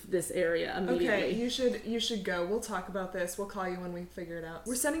leave this area immediately. Okay, you should go. We'll talk about this. We'll call you when we figure it out.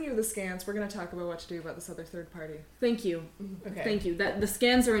 We're sending you the scans. We're going to talk about what to do about this other third party. Thank you. Okay. Thank you. The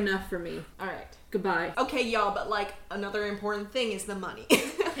scans are enough for me. Alright. Goodbye. Okay, y'all, but like, another important thing is the money.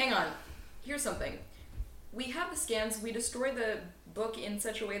 Hang on. Here's something. We have the scans. We destroy the book in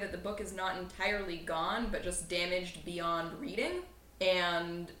such a way that the book is not entirely gone, but just damaged beyond reading.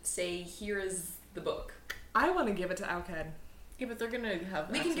 And say, here is the book. I want to give it to Alked. Yeah, but they're gonna have.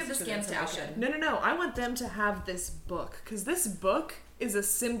 We can give the access scans to information. Alked. No. I want them to have this book. Because this book is a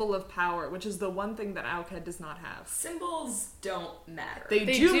symbol of power, which is the one thing that Alked does not have. Symbols don't matter. They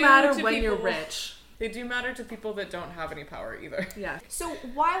They do do matter to when you're people- rich. They do matter to people that don't have any power either. Yeah. So,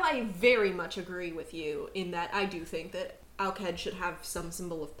 while I very much agree with you in that I do think that Alked should have some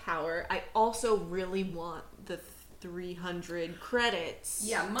symbol of power, I also really want the 300 credits.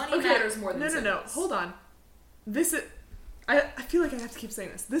 Yeah, money matters more than No. symbols. Hold on. This is... I feel like I have to keep saying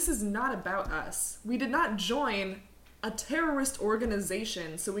this. This is not about us. We did not join a terrorist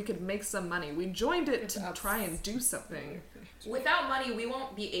organization so we could make some money. We joined it to try and do something. Without money, we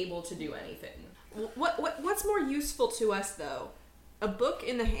won't be able to do anything. What's more useful to us, though? A book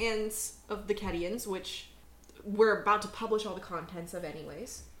in the hands of the Kedians, which we're about to publish all the contents of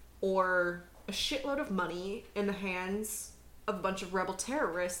anyways, or a shitload of money in the hands of a bunch of rebel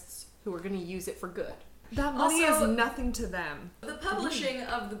terrorists who are going to use it for good. That money Also- is nothing to them. The publishing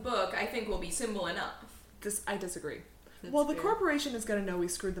of the book, I think, will be symbol enough. I disagree. That's Well, the fair. corporation is going to know we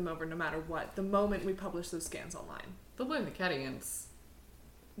screwed them over no matter what, the moment we publish those scans online. They'll blame the Kedians.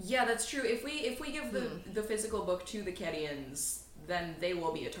 Yeah, that's true. If we give the physical book to the Kedians, then they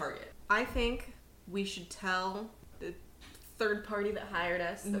will be a target. I think we should tell the third party that hired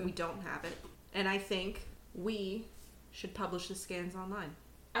us that we don't have it, and I think we should publish the scans online.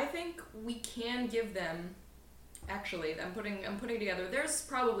 I think we can give them. Actually, I'm putting together. There's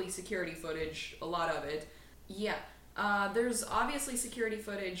probably security footage, a lot of it. Yeah, there's obviously security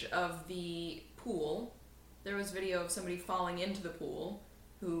footage of the pool. There was video of somebody falling into the pool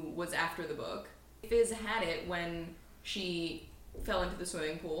who was after the book. Fizz had it when she fell into the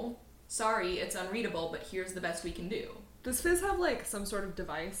swimming pool. Sorry, it's unreadable, but here's the best we can do. Does Fizz have, like, some sort of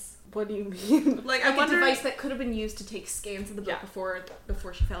device? What do you mean? Like, Like I'm a wondering... device that could have been used to take scans of the book Yeah.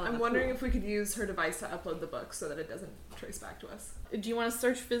 before she fell in I'm the wondering pool. if we could use her device to upload the book so that it doesn't trace back to us. Do you want to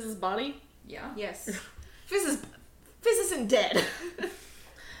search Fizz's body? Yeah. Yes. Fizz isn't dead.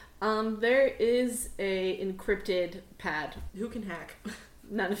 There is a encrypted pad. Who can hack?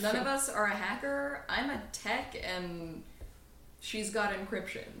 None of None of us are a hacker. I'm a tech, and she's got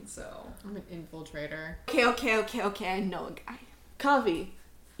encryption, so. I'm an infiltrator. Okay, I know a guy. Kavi,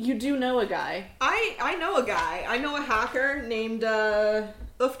 you do know a guy. I know a guy. I know a hacker named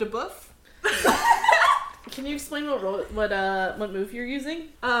Uftabuff. Can you explain what move you're using?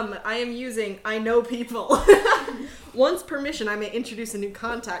 I am using I know people. Once permission, I may introduce a new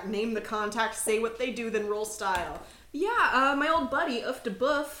contact, name the contact, say what they do, then roll style. Yeah, my old buddy,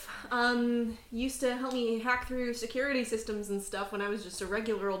 Uftabuff, used to help me hack through security systems and stuff when I was just a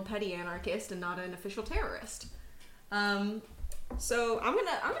regular old petty anarchist and not an official terrorist. So I'm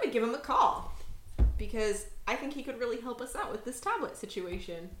gonna give him a call because I think he could really help us out with this tablet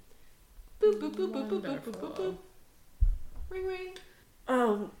situation. Boop boop boop boop boop boop boop boop boop. Ring ring.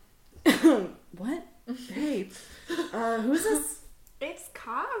 Oh, what? Hey, who's this? It's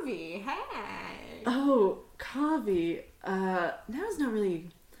Kavi. Hey. Oh, Kavi. Now's not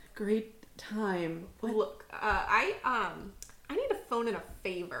really a great time. What? Look, I need to phone in a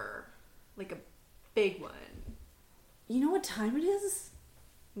favor, like a big one. You know what time it is?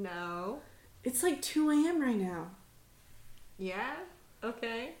 No. It's like 2 a.m. right now. Yeah?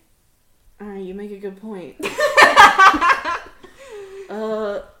 Okay. Alright, you make a good point.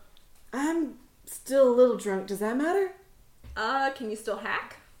 I'm still a little drunk. Does that matter? Can you still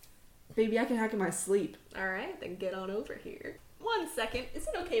hack? Baby, I can hack in my sleep. Alright, then get on over here. 1 second. Is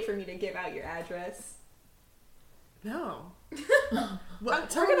it okay for me to give out your address? No. We're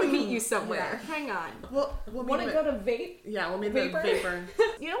gonna meet you somewhere. Yeah. Hang on. We'll Want to meet go to Vape? Yeah, we'll meet Vapor? the Vapor.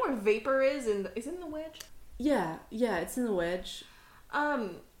 You know where Vapor is? Is it in the Wedge? Yeah, it's in the Wedge.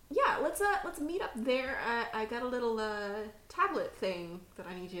 Yeah, let's meet up there. I got a little tablet thing that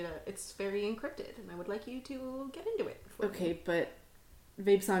I need you to. It's very encrypted, and I would like you to get into it. For me. Okay, but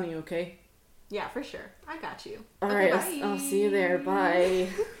Vape's on you, okay? Yeah, for sure. I got you. Alright, Okay, I'll see you there. Bye.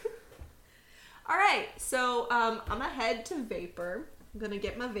 Alright, so I'm gonna head to Vapor. I'm gonna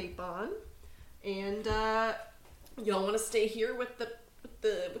get my vape on, and y'all want to stay here with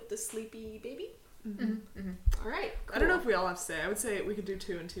the sleepy baby? All right. Cool. I don't know if we all have to stay. I would say we could do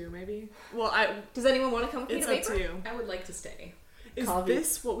 2 and 2, maybe. Well, Does anyone want to come with me it's to up Vapor? to you. I would like to stay. Is Coffee.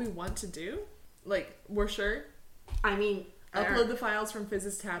 this what we want to do? Like, we're sure? I mean, Upload the files from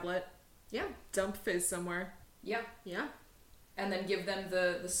Fizz's tablet, yeah, dump Fizz somewhere. Yeah. yeah. And then give them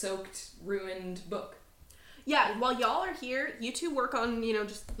the soaked, ruined book. Yeah, while y'all are here, you two work on,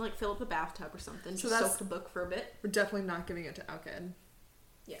 just like fill up the bathtub or something. So Just that's- soak the book for a bit. We're definitely not giving it to Alked. I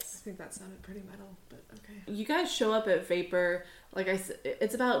Yes. think that sounded pretty metal, but okay. You guys show up at Vapor, like I said,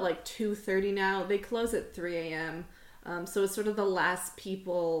 it's about like 2:30 now. They close at 3 a.m. So it's sort of the last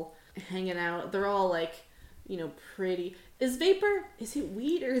people hanging out. They're all like, pretty. Is Vapor, is it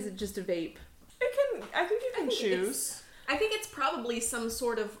weed or is it just a vape? I think you can think choose. I think it's probably some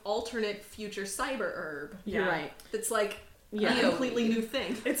sort of alternate future cyber herb. You're Yeah. right. That's like Yeah. a completely new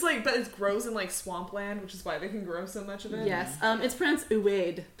thing. It's like, but it grows in like swampland, which is why they can grow so much of it. Yes. It's pronounced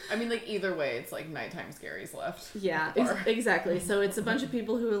uwade. I mean, like, either way, it's like nighttime scaries left. Yeah, Bar. exactly. So it's a bunch of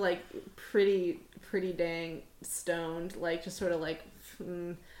people who are like pretty dang stoned, like just sort of like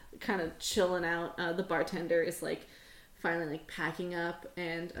kind of chilling out. The bartender is like finally like packing up,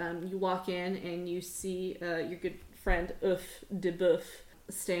 and you walk in and you see your good friend Ouf de Boeuf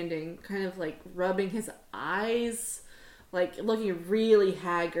standing, kind of like rubbing his eyes, like looking really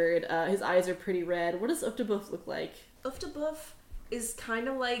haggard. His eyes are pretty red. What does Ouf de Boeuf look like? Ouf de Boeuf is kind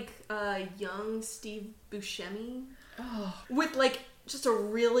of like young Steve Buscemi. Oh. With like just a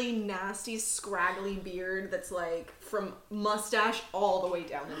really nasty scraggly beard that's like from mustache all the way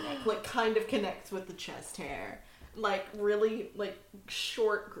down the neck, like kind of connects with the chest hair. Like really like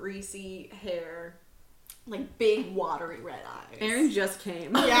short greasy hair, like big watery red eyes. Aaron just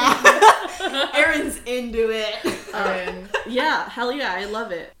came. Yeah. Aaron's into it. Yeah, hell yeah, I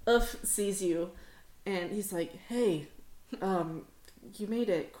love it. Uff sees you, and he's like, "Hey, you made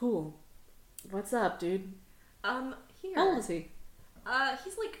it. Cool. What's up, dude? Here. How old is he?"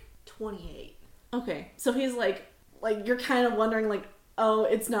 He's like 28. Okay, so he's like you're kind of wondering, like, oh,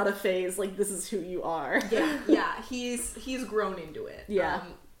 it's not a phase. Like, this is who you are. Yeah. He's grown into it. Yeah.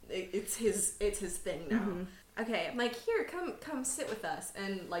 It's his thing now. Mm-hmm. Okay, I'm like, here, come sit with us,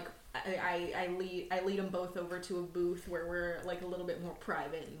 and like I lead them both over to a booth where we're like a little bit more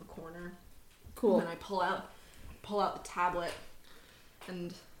private in the corner. Cool. And then I pull out the tablet,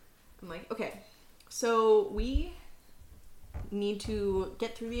 and I'm like, okay, so we need to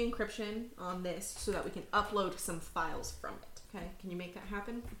get through the encryption on this so that we can upload some files from it. Okay, can you make that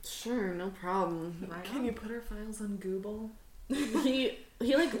happen? Sure, no problem. Right Can on. you put our files on Google? he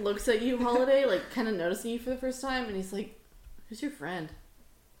like looks at you, Holiday, like kind of noticing you for the first time, and he's like, "Who's your friend?"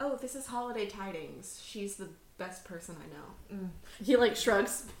 Oh, this is Holiday Tidings. She's the best person I know. He like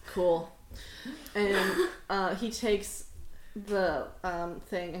shrugs, cool, and he takes the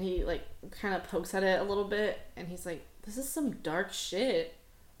thing and he like kind of pokes at it a little bit, and he's like, "This is some dark shit.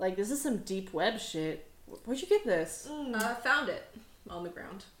 Like, this is some deep web shit. Where'd you get this?" Found it on the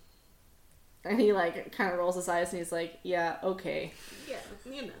ground. And he like kind of rolls his eyes and he's like, "Yeah, okay. Yeah,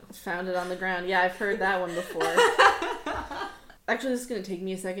 you know. Found it on the ground. Yeah, I've heard that one before." Actually, this is gonna take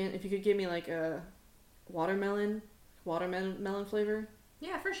me a second. If you could give me like a watermelon flavor.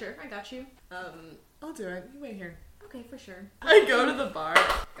 Yeah, for sure. I got you. I'll do it. You wait here. Okay, for sure. I go to the bar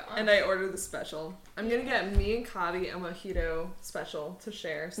Gosh. and I order the special. I'm gonna get me and Kavi a mojito special to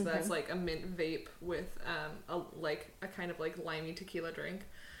share. So that's like a mint vape with a kind of like limey tequila drink.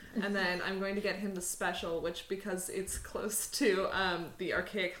 And then I'm going to get him the special, which, because it's close to the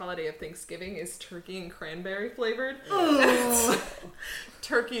archaic holiday of Thanksgiving, is turkey and cranberry flavored.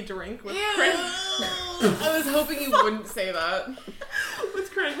 Turkey drink with I was hoping you wouldn't say that. with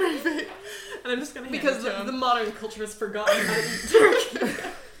cranberry vape. And I'm just gonna hand Because it to him. the modern culture has forgotten how to eat turkey.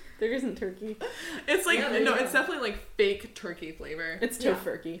 There isn't turkey. It's like, Yeah, there no, you it's go. definitely like fake turkey flavor. It's Yeah.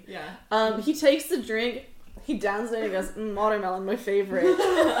 tofurkey. Yeah. He takes the drink, he downs it, and he goes, watermelon, my favorite.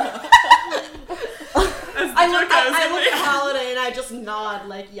 I look at Holiday and I just nod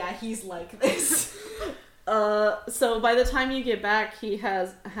like, yeah, he's like this. So by the time you get back, he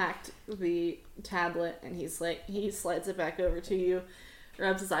has hacked the tablet, and he slides it back over to you,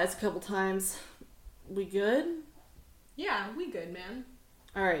 rubs his eyes a couple times. We good? Yeah, we good, man.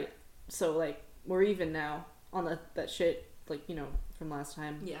 Alright, so, like, we're even now on that shit, like, you know, from last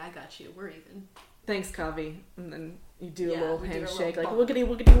time. Yeah, I got you. We're even. Thanks, Kavi. And then you do a Yeah, little we do a handshake, little like, bump. woogity,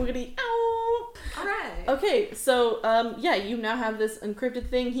 woogity, woogity, ow! Alright. Okay, so, yeah, you now have this encrypted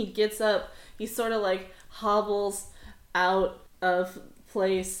thing. He gets up, he sort of, like, hobbles out of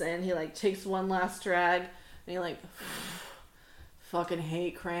place, and he, like, takes one last drag, and he, like, fucking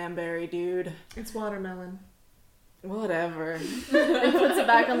hate cranberry, dude. It's watermelon. Whatever. And puts it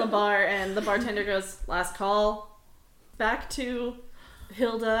back on the bar, and the bartender goes, last call. Back to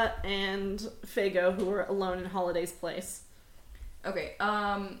Hilda and Fago, who are alone in Holiday's place. Okay,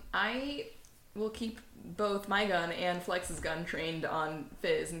 I will keep both my gun and Flex's gun trained on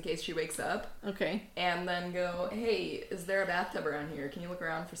Fizz in case she wakes up, Okay. and then go, hey, is there a bathtub around here? Can you look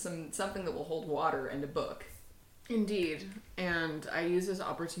around for something that will hold water and a book? Indeed. And I use this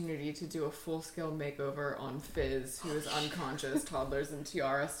opportunity to do a full-scale makeover on Fizz, who is unconscious, toddlers and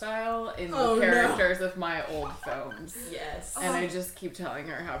tiara style, in Oh, the no. characters of my old films. Yes. And I just keep telling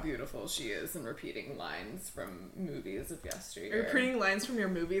her how beautiful she is and repeating lines from movies of Are you yesteryear. repeating lines from your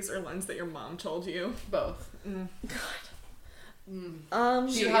movies or lines that your mom told you? Both.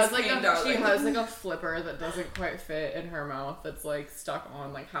 She She has is like clean, a darling. she has like a flipper that doesn't quite fit in her mouth that's like stuck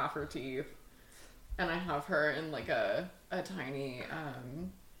on like half her teeth. And I have her in like a tiny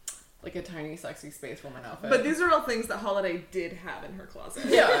sexy space woman outfit. But these are all things that Holiday did have in her closet.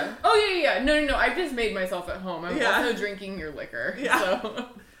 Yeah. Oh yeah. No. I just made myself at home. I'm Yeah. also drinking your liquor. Yeah. So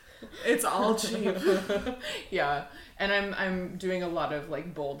It's all cheap. yeah. And I'm doing a lot of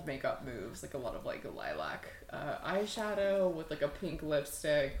like bold makeup moves, like a lot of like lilac eyeshadow with like a pink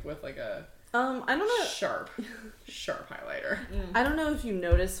lipstick with like a I don't know. sharp highlighter. I don't know if you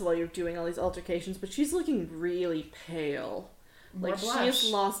notice while you're doing all these altercations, but she's looking really pale. More Like, she blush.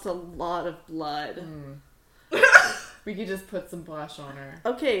 has lost a lot of blood. We could just put some blush on her.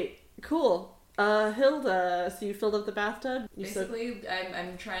 Okay, cool. Hilda, so you filled up the bathtub? Basically,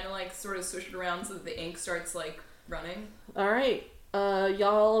 I'm trying to like sort of swish it around so that the ink starts like running. Alright,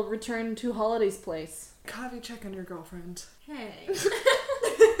 y'all return to Holiday's place. Kavi, check on your girlfriend. Hey.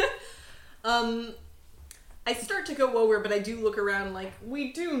 I start to go over, but I do look around like,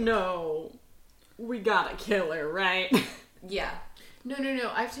 we do know we gotta kill her, right? Yeah.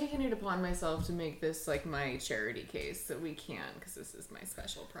 No. I've taken it upon myself to make this like my charity case that we can, because this is my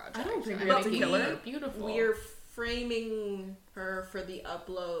special project. I don't think I'm we have to making kill her. her beautiful. We're framing her for the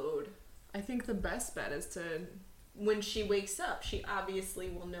upload. I think the best bet is to... When she wakes up, she obviously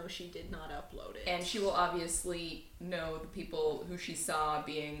will know she did not upload it. And she will obviously know the people who she saw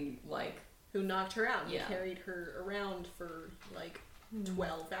being like, who knocked her out and Yeah. carried her around for like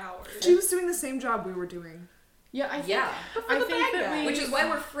 12 hours. She was doing the same job we were doing. Yeah, I think, yeah, I the think bad that guy. we, which is why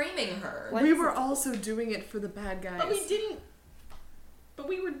we're framing her. Why we does were it- also doing it for the bad guys. But we didn't. But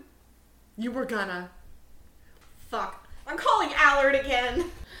we were. You were gonna. Fuck. I'm calling Allard again.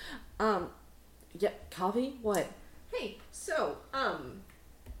 Yeah, Kavi? What? Hey, so,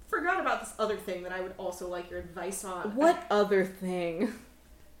 forgot about this other thing that I would also like your advice on. What other thing?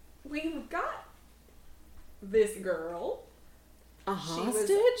 We've got this girl. A She was-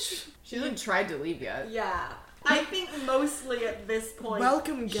 hostage? she hasn't tried to leave yet. Yeah. I think mostly at this point,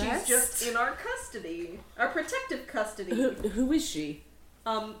 Welcome, guest. she's just in our custody. Our protective custody. Who is she?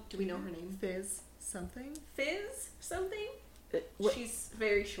 Do we know her name? Fizz something? Fizz? Something? What- She's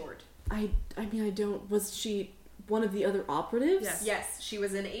very short. I mean, I don't... Was she one of the other operatives? Yes. Yes, she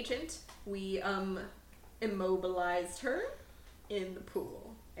was an agent. We, immobilized her in the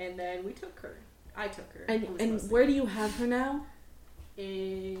pool. And then we took her. I took her. It was And mostly- where do you have her now?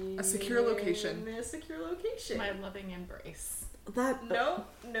 In A secure location. A secure location. My loving embrace. That... No.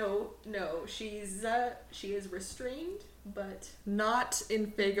 She is restrained, but Not in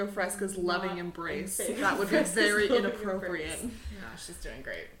Fago Fresca's loving Not embrace. in Fago That would be Fresca's very loving inappropriate. embrace. Yeah, she's doing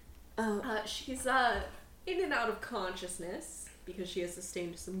great. she's in and out of consciousness because she has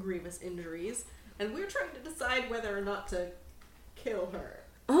sustained some grievous injuries, and we're trying to decide whether or not to kill her.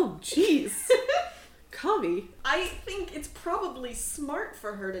 Oh, jeez. Kavi. I think it's probably smart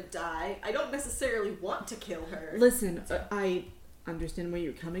for her to die. I don't necessarily want to kill her. Listen, understand where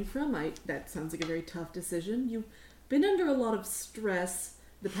you're coming from. That sounds like a very tough decision. You've been under a lot of stress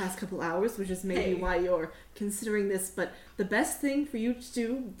the past couple hours, which is maybe why you're considering this, but the best thing for you to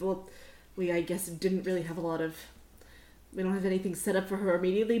do, well, we, I guess, didn't really have we don't have anything set up for her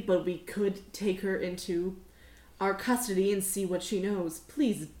immediately, but we could take her into our custody and see what she knows.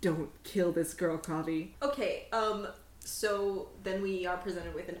 Please don't kill this girl, Kavi. Okay, so then we are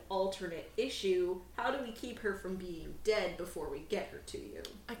presented with an alternate issue. How do we keep her from being dead before we get her to you?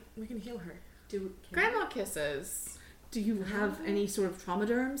 We can heal her. Grandma kisses. Do you have any sort of trauma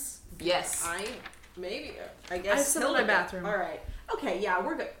derms? Yes. I guess. I have some in my bathroom. All right. Okay, yeah,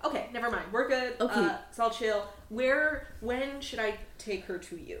 we're good. Okay, never mind. We're good. Okay. So I'll chill. When should I take her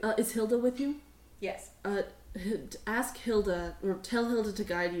to you? Is Hilda with you? Yes. Ask Hilda, or tell Hilda to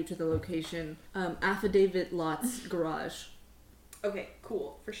guide you to the location. Affidavit Lot's garage. Okay,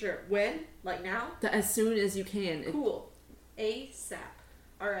 cool. For sure. When? Like now? As soon as you can. Cool. ASAP.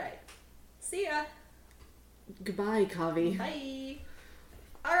 All right. See ya. Goodbye, Kavi. Bye.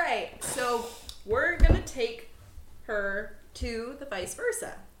 All right. So we're gonna take her to the vice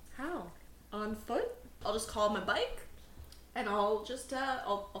versa. How? On foot? I'll just call my bike, and I'll just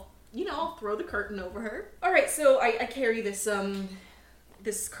I'll throw the curtain over her. All right. So I carry this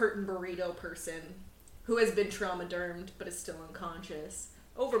this curtain burrito person who has been trauma dermed but is still unconscious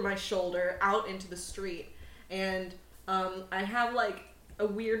over my shoulder out into the street, and I have like a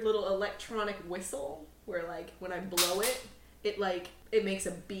weird little electronic whistle where like when I blow it, it makes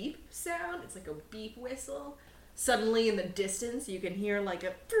a beep sound. It's like a beep whistle. Suddenly in the distance you can hear like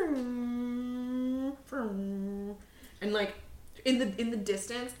a and like in the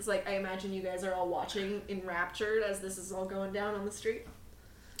distance it's like I imagine you guys are all watching enraptured as this is all going down on the street.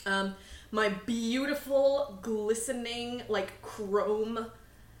 My beautiful glistening like chrome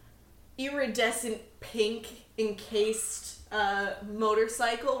iridescent pink encased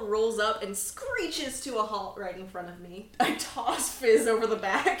motorcycle rolls up and screeches to a halt right in front of me. I toss Fizz over the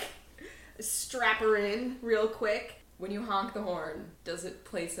back, strap her in real quick. When you honk the horn, does it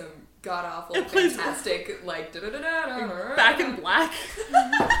play some god-awful, It plays- fantastic, like, da-da-da-da-da? Back in Black?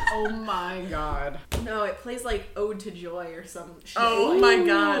 Oh my god. No, it plays like Ode to Joy or some shit. Oh like- my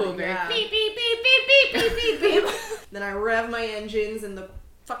god, Ooh, yeah. Beep, beep, beep, beep, beep, beep, beep, beep. Then I rev my engines and the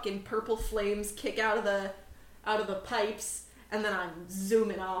fucking purple flames kick out of the pipes, and then I'm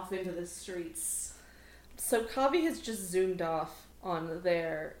zooming off into the streets. So Kavi has just zoomed off on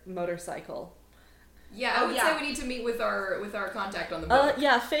their motorcycle. Yeah, I Oh, would yeah. say we need to meet with our contact on the boat.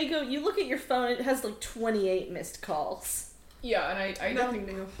 Yeah, Fago, you look at your phone, it has like 28 missed calls. Yeah, and I Nothing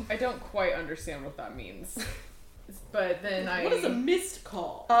don't new. I don't quite understand what that means. But then What is a missed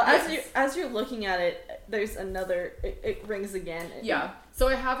call? As you're looking at it, there's another, it rings again. Yeah. So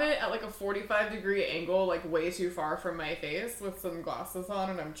I have it at like a 45-degree angle, like way too far from my face with some glasses on,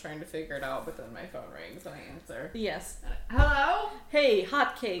 and I'm trying to figure it out, but then my phone rings and I answer. Yes. Hello? Hey,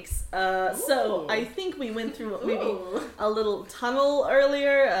 hotcakes. So Ooh. I think we went through maybe Ooh. a little tunnel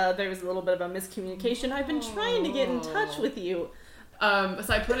earlier. There was a little bit of a miscommunication. I've been trying to get in touch with you. So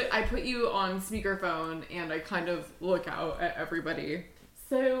I put you on speakerphone and I kind of look out at everybody.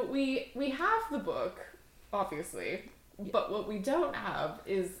 So we have the book, obviously, but what we don't have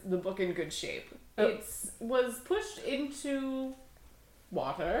is the book in good shape. Oh. It was pushed into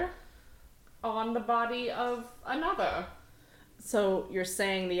water on the body of another. So you're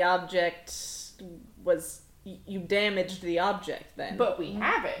saying the object was, you damaged the object then? But we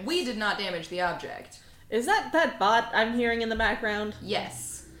have it. We did not damage the object. Is that bot I'm hearing in the background?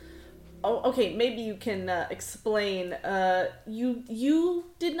 Yes. Oh, okay, maybe you can explain. You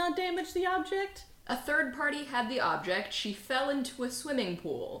did not damage the object? A third party had the object. She fell into a swimming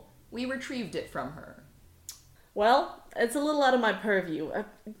pool. We retrieved it from her. Well, it's a little out of my purview.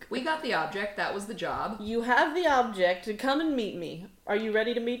 We got the object. That was the job. You have the object. Come and meet me. Are you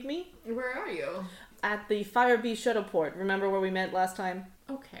ready to meet me? Where are you? At the Firebee Shuttle Port. Remember where we met last time?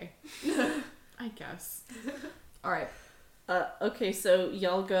 Okay. I guess. All right. Okay, so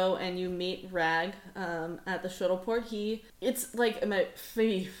y'all go and you meet Rag at the shuttle port. It's like about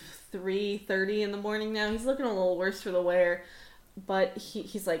maybe 3:30 in the morning now. He's looking a little worse for the wear, but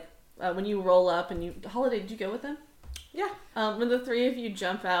he's like, when you roll up and Holiday, did you go with him? Yeah. When the three of you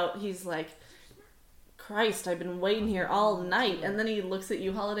jump out, he's like, Christ, I've been waiting here all night. And then he looks at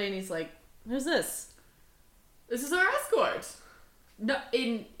you, Holiday, and he's like, who's this? This is our escort. No,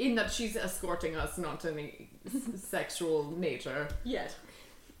 in that she's escorting us, not in a sexual nature. Yes.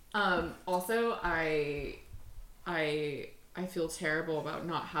 Also, I I feel terrible about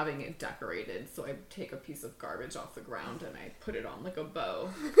not having it decorated, so I take a piece of garbage off the ground and I put it on like a bow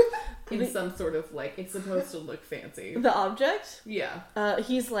in some sort of like, it's supposed to look fancy. The object? Yeah.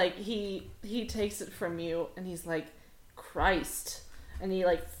 He's like, he takes it from you and he's like, Christ. And he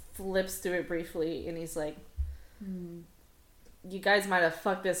like flips through it briefly and he's like, you guys might have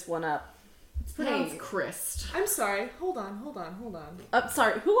fucked this one up. It's pronounced Christ. I'm sorry. Hold on.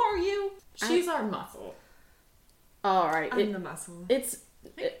 Sorry, who are you? She's our muscle. Alright. I'm the muscle. It's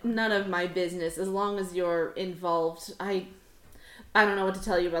none of my business as long as you're involved. I don't know what to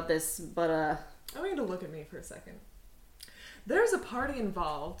tell you about this, but I want you to look at me for a second. There's a party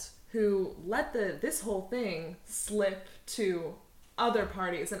involved who let this whole thing slip to other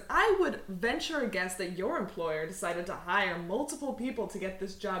parties, and I would venture a guess that your employer decided to hire multiple people to get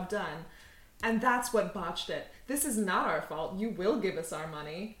this job done, and that's what botched it. This is not our fault. You will give us our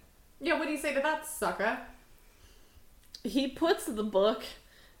money. Yeah, what do you say to that, sucker? he puts the book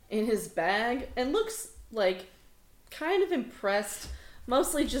in his bag and looks like kind of impressed,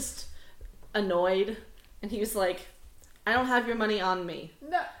 mostly just annoyed. And he was like, I don't have your money on me.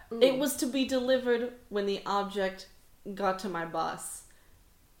 No. It was to be delivered when the object got to my boss.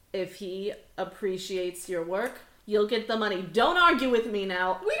 If he appreciates your work, you'll get the money. Don't argue with me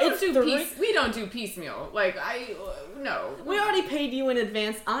now. We don't do piecemeal. Like, no. We already paid you in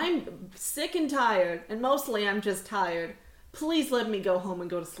advance. I'm sick and tired, and mostly I'm just tired. Please let me go home and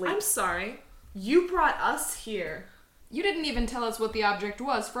go to sleep. I'm sorry. You brought us here. You didn't even tell us what the object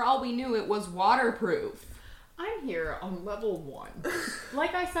was. For all we knew, it was waterproof. I'm here on level 1.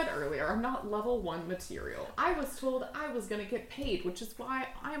 Like I said earlier, I'm not level 1 material. I was told I was gonna get paid, which is why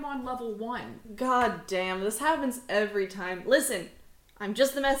I'm on level 1. God damn, this happens every time. Listen, I'm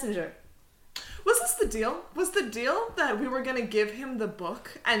just the messenger. Was this the deal? Was the deal that we were gonna give him the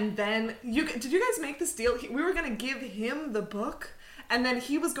book, and then did you guys make this deal? We were gonna give him the book, and then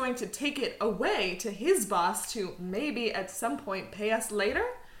he was going to take it away to his boss to maybe at some point pay us later?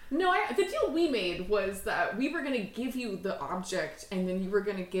 No, the deal we made was that we were gonna give you the object, and then you were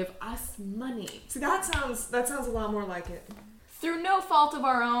gonna give us money. See, that sounds a lot more like it. Through no fault of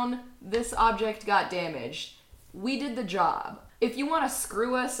our own, this object got damaged. We did the job. If you want to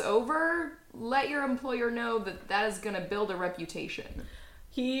screw us over, let your employer know that is going to build a reputation.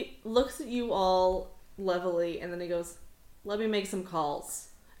 He looks at you all levelly, and then he goes, let me make some calls.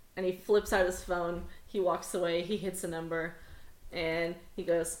 And he flips out his phone, he walks away, he hits a number, and he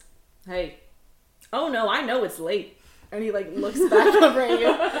goes, hey, oh no, I know it's late. And he like looks back over at you,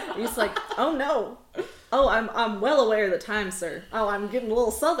 and he's like, oh no. Oh, I'm well aware of the time, sir. Oh, I'm getting a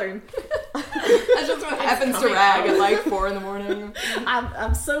little southern. That's just what happens to Rag at like 4 a.m.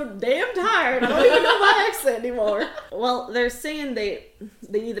 I'm so damn tired. I don't even know my accent anymore. Well, they're saying they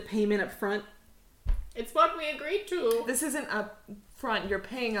need the payment up front. It's what we agreed to. This isn't up front. You're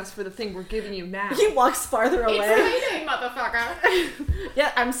paying us for the thing we're giving you now. He walks farther away. It's payday, motherfucker.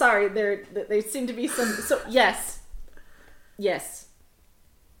 Yeah, I'm sorry. They seem to be some. So yes.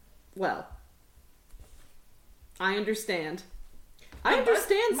 Well, I understand. I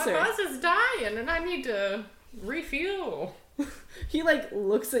understand, my sir. My boss is dying, and I need to refuel. He like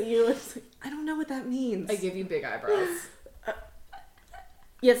looks at you and is like, I don't know what that means. I give you big eyebrows.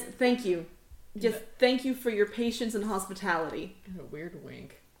 Yes, thank you. Yes, thank you for your patience and hospitality. And a weird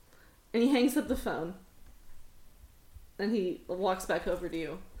wink. And he hangs up the phone. And he walks back over to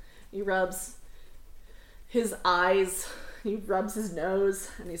you. He rubs his eyes. He rubs his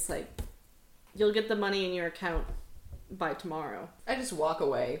nose. And he's like, you'll get the money in your account by tomorrow. I just walk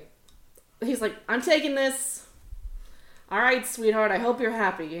away. He's like, I'm taking this. All right, sweetheart, I hope you're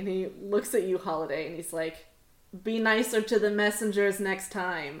happy. And he looks at you, Holiday, and he's like, be nicer to the messengers next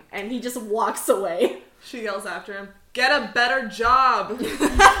time. And he just walks away. She yells after him, get a better job.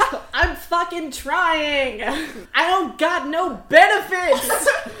 I'm fucking trying. I don't got no benefits.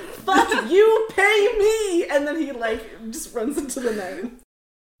 Fuck you, pay me. And then he like just runs into the night.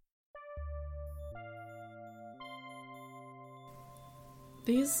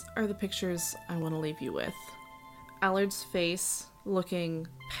 These are the pictures I want to leave you with. Allard's face looking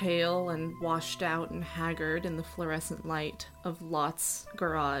pale and washed out and haggard in the fluorescent light of Lot's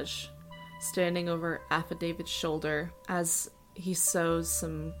garage, standing over Affidavit's shoulder as he sews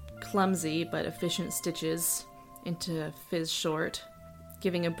some clumsy but efficient stitches into Fizz short,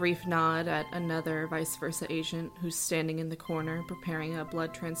 giving a brief nod at another vice versa agent who's standing in the corner preparing a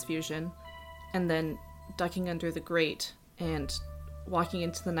blood transfusion, and then ducking under the grate and walking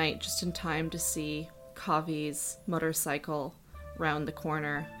into the night just in time to see Kavi's motorcycle round the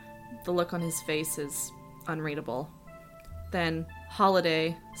corner. The look on his face is unreadable. Then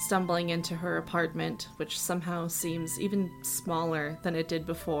Holiday stumbling into her apartment, which somehow seems even smaller than it did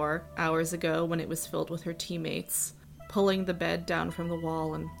before, hours ago when it was filled with her teammates, pulling the bed down from the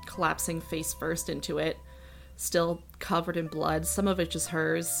wall and collapsing face first into it, still covered in blood, some of it just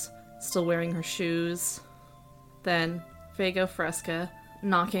hers, still wearing her shoes. Then, Fago Fresca,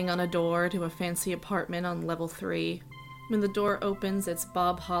 knocking on a door to a fancy apartment on level 3. When the door opens, it's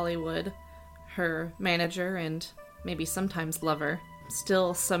Bob Hollywood, her manager and maybe sometimes lover,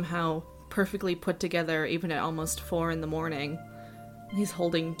 still somehow perfectly put together even at almost 4 a.m. He's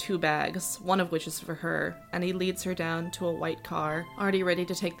holding 2 bags, one of which is for her, and he leads her down to a white car, already ready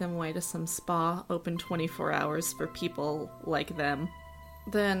to take them away to some spa open 24 hours for people like them.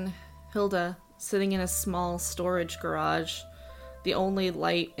 Then, Hilda, sitting in a small storage garage, the only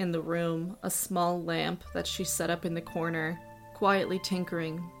light in the room, a small lamp that she set up in the corner, quietly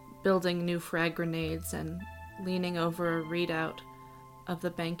tinkering, building new frag grenades and leaning over a readout of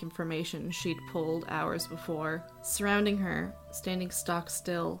the bank information she'd pulled hours before. Surrounding her, standing stock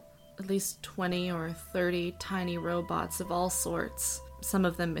still, at least 20 or 30 tiny robots of all sorts, some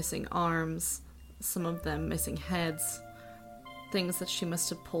of them missing arms, some of them missing heads, things that she must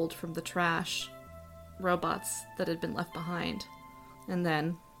have pulled from the trash, robots that had been left behind. And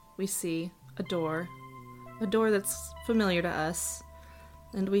then we see a door that's familiar to us,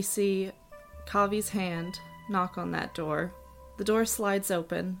 and we see Kavi's hand knock on that door. The door slides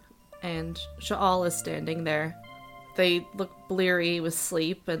open, and Sha'al is standing there. They look bleary with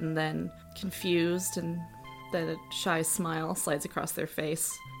sleep, and then confused, and then a shy smile slides across their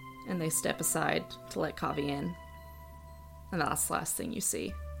face, and they step aside to let Kavi in. And that's the last thing you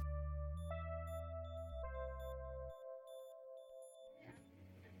see.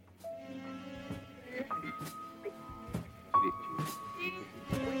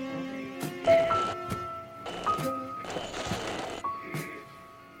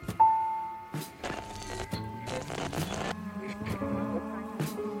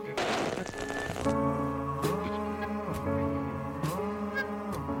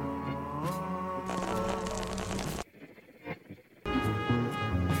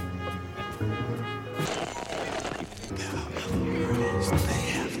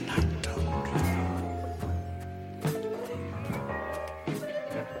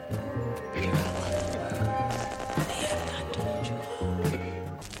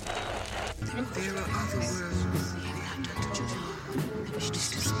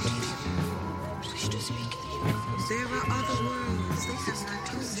 There are other worlds they have not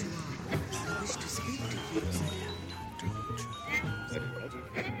told you of. I wish to speak to you.